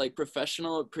that, like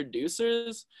professional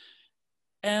producers,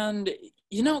 and,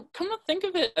 you know, come to think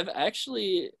of it, I've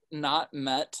actually not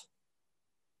met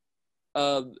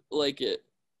like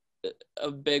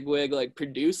a bigwig like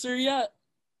producer yet,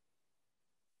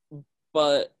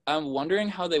 but I'm wondering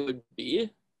how they would be,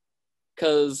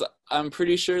 because I'm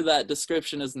pretty sure that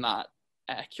description is not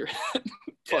accurate.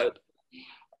 But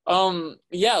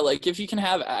yeah, like if you can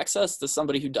have access to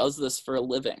somebody who does this for a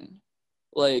living,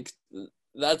 like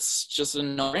that's just a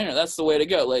no-brainer. That's the way to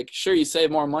go. Like, sure, you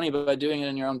save more money by doing it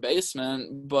in your own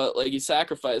basement, but like you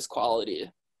sacrifice quality,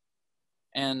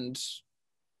 and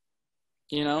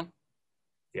you know,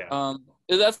 Yeah.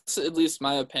 that's at least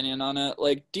my opinion on it.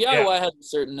 Like DIY has a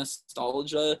certain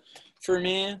nostalgia for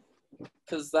me,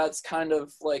 because that's kind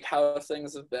of like how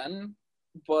things have been,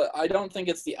 but I don't think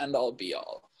it's the end all be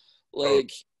all.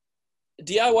 Like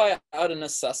DIY out of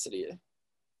necessity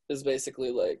is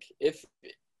basically like,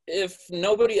 if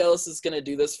nobody else is going to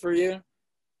do this for you,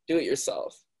 do it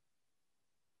yourself.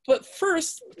 But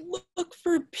first, look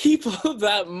for people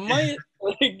that might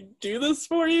like do this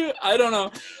for you. I don't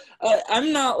know.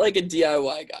 I'm not like a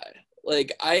DIY guy.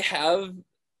 Like I have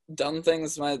done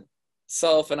things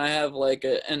myself, and I have like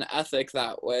an ethic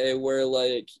that way, where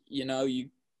like, you know, you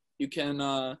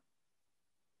can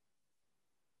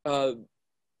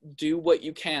do what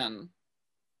you can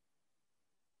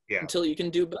until you can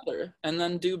do better, and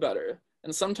then do better.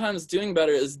 And sometimes doing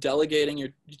better is delegating your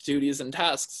duties and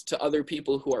tasks to other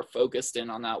people who are focused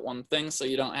in on that one thing, so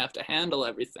you don't have to handle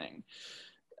everything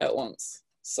at once.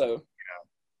 So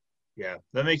yeah,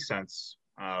 that makes sense.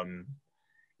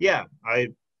 Yeah, I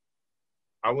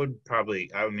would probably,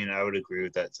 I mean, I would agree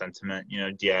with that sentiment. You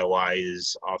know, DIY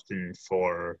is often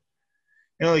for,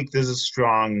 you know, like there's a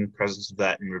strong presence of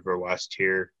that in River West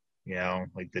here, you know,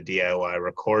 like the DIY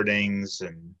recordings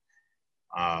and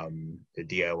the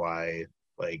DIY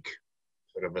like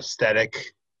sort of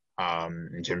aesthetic,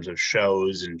 in terms of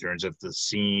shows, in terms of the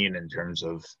scene, in terms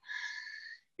of,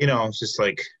 you know, it's just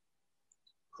like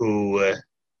who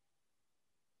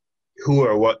who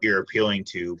or what you're appealing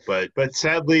to. But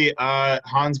sadly,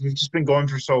 Hans, we've just been going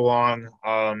for so long.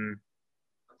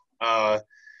 Uh,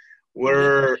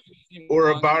 we're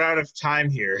about out of time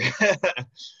here.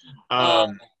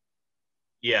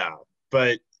 Yeah,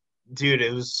 but dude,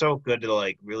 it was so good to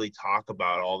like really talk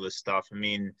about all this stuff. I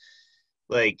mean,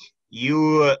 like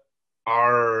you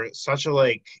are such a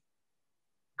like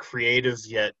creative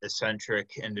yet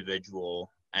eccentric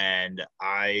individual, and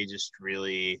I just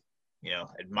really, you know,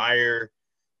 admire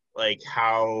like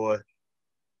how,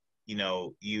 you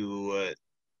know,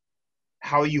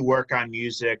 how you work on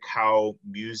music, how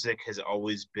music has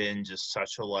always been just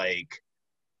such a like,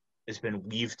 it's been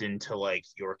weaved into like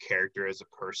your character as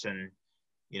a person.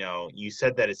 You know, you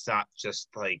said that it's not just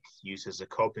like used as a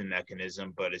coping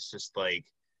mechanism, but it's just like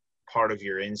part of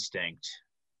your instinct.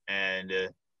 And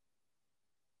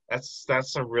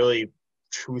that's a really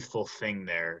truthful thing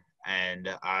there. And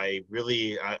I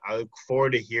look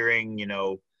forward to hearing, you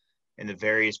know, in the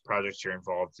various projects you're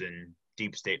involved in,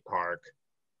 Deep State Park,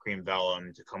 Green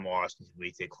Vellum, Tacoma Washington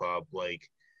Weekday Club, like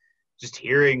just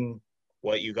hearing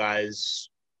what you guys,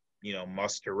 you know,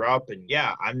 muster up. And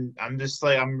yeah, I'm just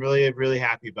like, I'm really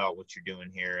happy about what you're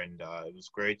doing here. And it was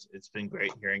great. It's been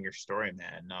great hearing your story,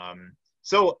 man.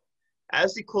 So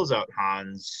as we close out,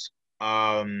 Hans,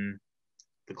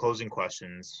 the closing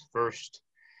questions. First,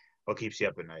 what keeps you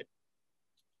up at night?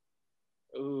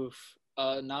 Oof.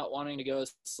 Not wanting to go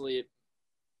to sleep.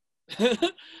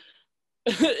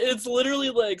 It's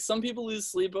literally like some people lose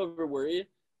sleep over worry.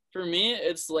 For me,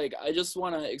 it's like I just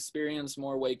want to experience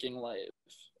more waking life.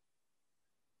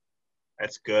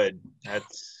 That's good.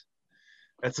 That's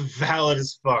valid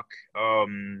as fuck.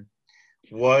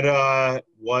 What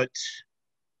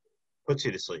puts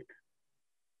you to sleep?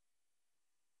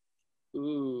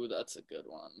 Ooh, that's a good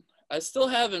one. I still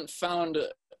haven't found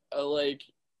a like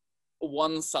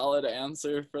one solid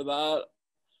answer for that.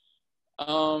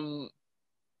 Um,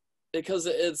 because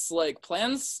it's like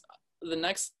plans the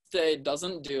next day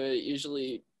doesn't do it.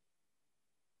 Usually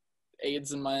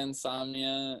aids in my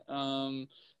insomnia.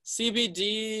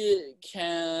 CBD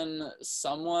can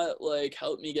somewhat like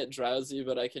help me get drowsy,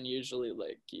 but I can usually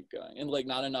like keep going, and like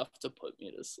not enough to put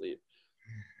me to sleep.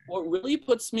 What really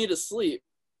puts me to sleep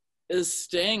is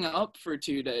staying up for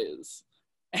 2 days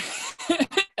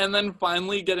and then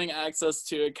finally getting access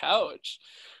to a couch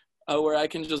where I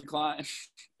can just recline.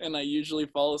 And I usually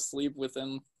fall asleep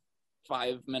within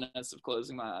 5 minutes of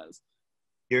closing my eyes.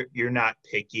 You're not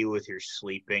picky with your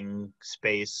sleeping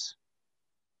space.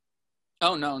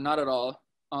 Oh no, not at all.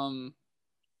 I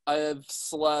have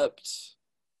slept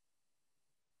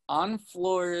on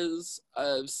floors.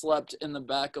 I've slept in the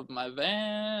back of my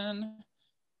van.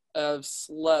 I've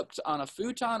slept on a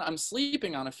futon. I'm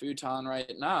sleeping on a futon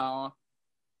right now.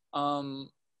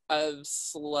 I've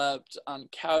slept on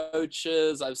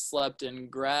couches. I've slept in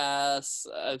grass.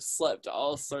 I've slept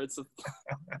all sorts of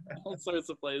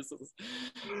places.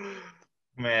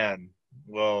 Man,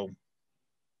 well,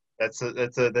 that's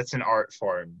an art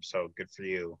form. So good for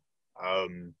you.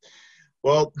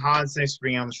 Well, Hans, thanks for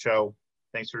being on the show.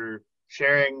 Thanks for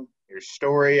sharing your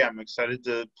story. I'm excited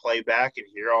to play back and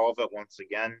hear all of it once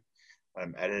again when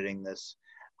I'm editing this.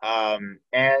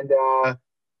 And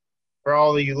for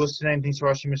all of you listening, thanks for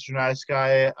watching Mr. Nice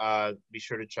Guy. Be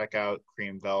sure to check out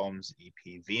Cream Vellum's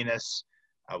EP Venus.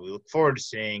 We look forward to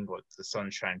seeing what the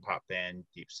Sunshine Pop band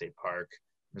Deep State Park,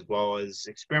 as well as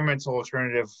experimental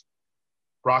alternative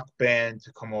rock band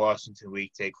Tacoma Washington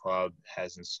Weekday Club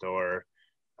has in store.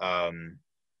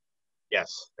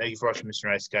 Yes, thank you for watching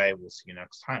Mr. Nice Guy. We'll see you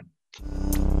next time.